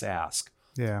 50K plus ask,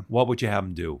 what would you have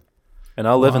them do? And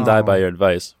I'll live and die by your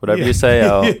advice. Whatever you say,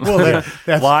 I'll... Well,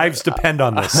 lives depend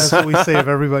on this. That's what we say of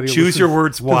everybody. Choose your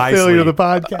words wisely. The failure of the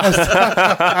podcast.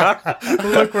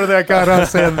 Look where that got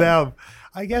us and them.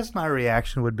 I guess my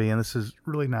reaction would be, and this is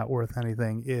really not worth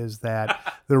anything, is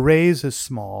that the raise is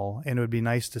small, and it would be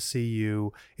nice to see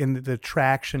you. And the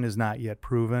traction is not yet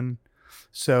proven.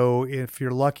 So if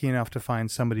you're lucky enough to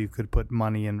find somebody who could put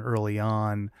money in early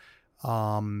on,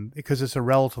 because it's a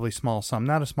relatively small sum,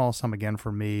 not a small sum again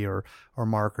for me or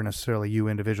Mark or necessarily you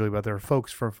individually, but there are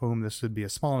folks for whom this would be a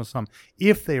small enough sum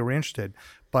if they were interested.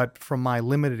 But from my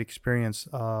limited experience,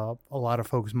 a lot of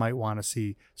folks might want to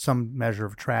see some measure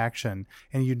of traction,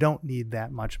 and you don't need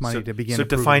that much money to begin. So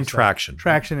define traction.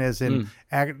 Traction is in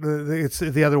it's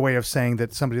the other way of saying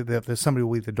that somebody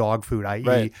will eat the dog food,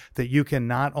 i.e., that you can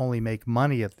not only make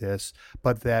money at this,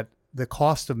 but that the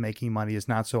cost of making money is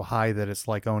not so high that it's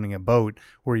like owning a boat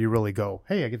where you really go,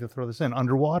 hey, I get to throw this in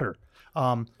underwater.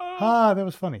 That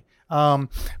was funny. But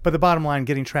the bottom line,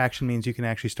 getting traction means you can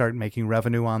actually start making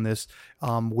revenue on this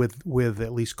with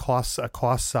at least a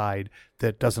cost side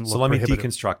that doesn't look prohibitive. So let me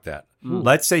deconstruct that.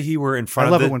 Let's say he were in front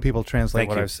of I love it when people translate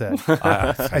what I've said.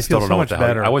 I feel so much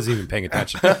better. I wasn't even paying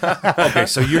attention. Okay,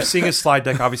 so you're seeing a slide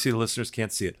deck. Obviously, the listeners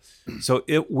can't see it. So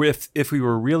if we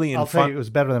were really in I'll front... tell you, it was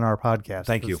better than our podcast.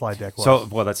 Thank you. Slide deck was. So,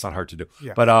 well, that's not hard to do.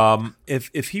 Yeah. But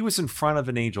if he was in front of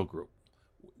an angel group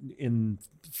in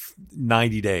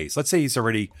 90 days, let's say he's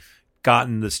already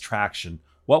gotten this traction,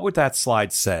 what would that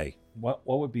slide say? What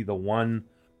would be the one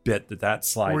bit that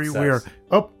slide says?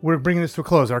 We're bringing this to a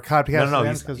close. Our podcast. No,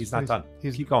 he's not done.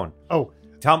 Keep going. Oh,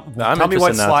 tell me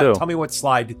what slide. Tell me what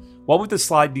slide. What would the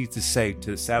slide need to say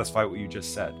to satisfy what you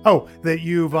just said? Oh, that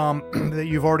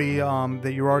you're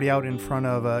already out in front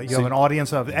of you have an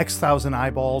audience of X thousand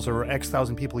eyeballs or X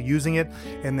thousand people using it,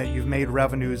 and that you've made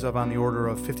revenues of on the order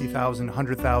of $50,000,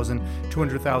 $100,000,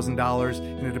 $200,000,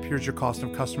 and it appears your cost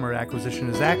of customer acquisition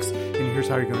is X, and here's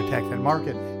how you're going to attack that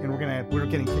market. And we're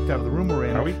getting kicked out of the room we're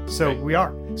in. Are we? So we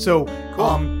are. So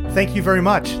cool. Thank you very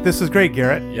much. This is great,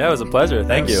 Garrett. Yeah, it was a pleasure.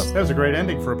 Thank you. That was a great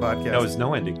ending for a podcast. That was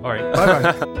no ending. All right.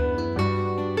 Bye-bye.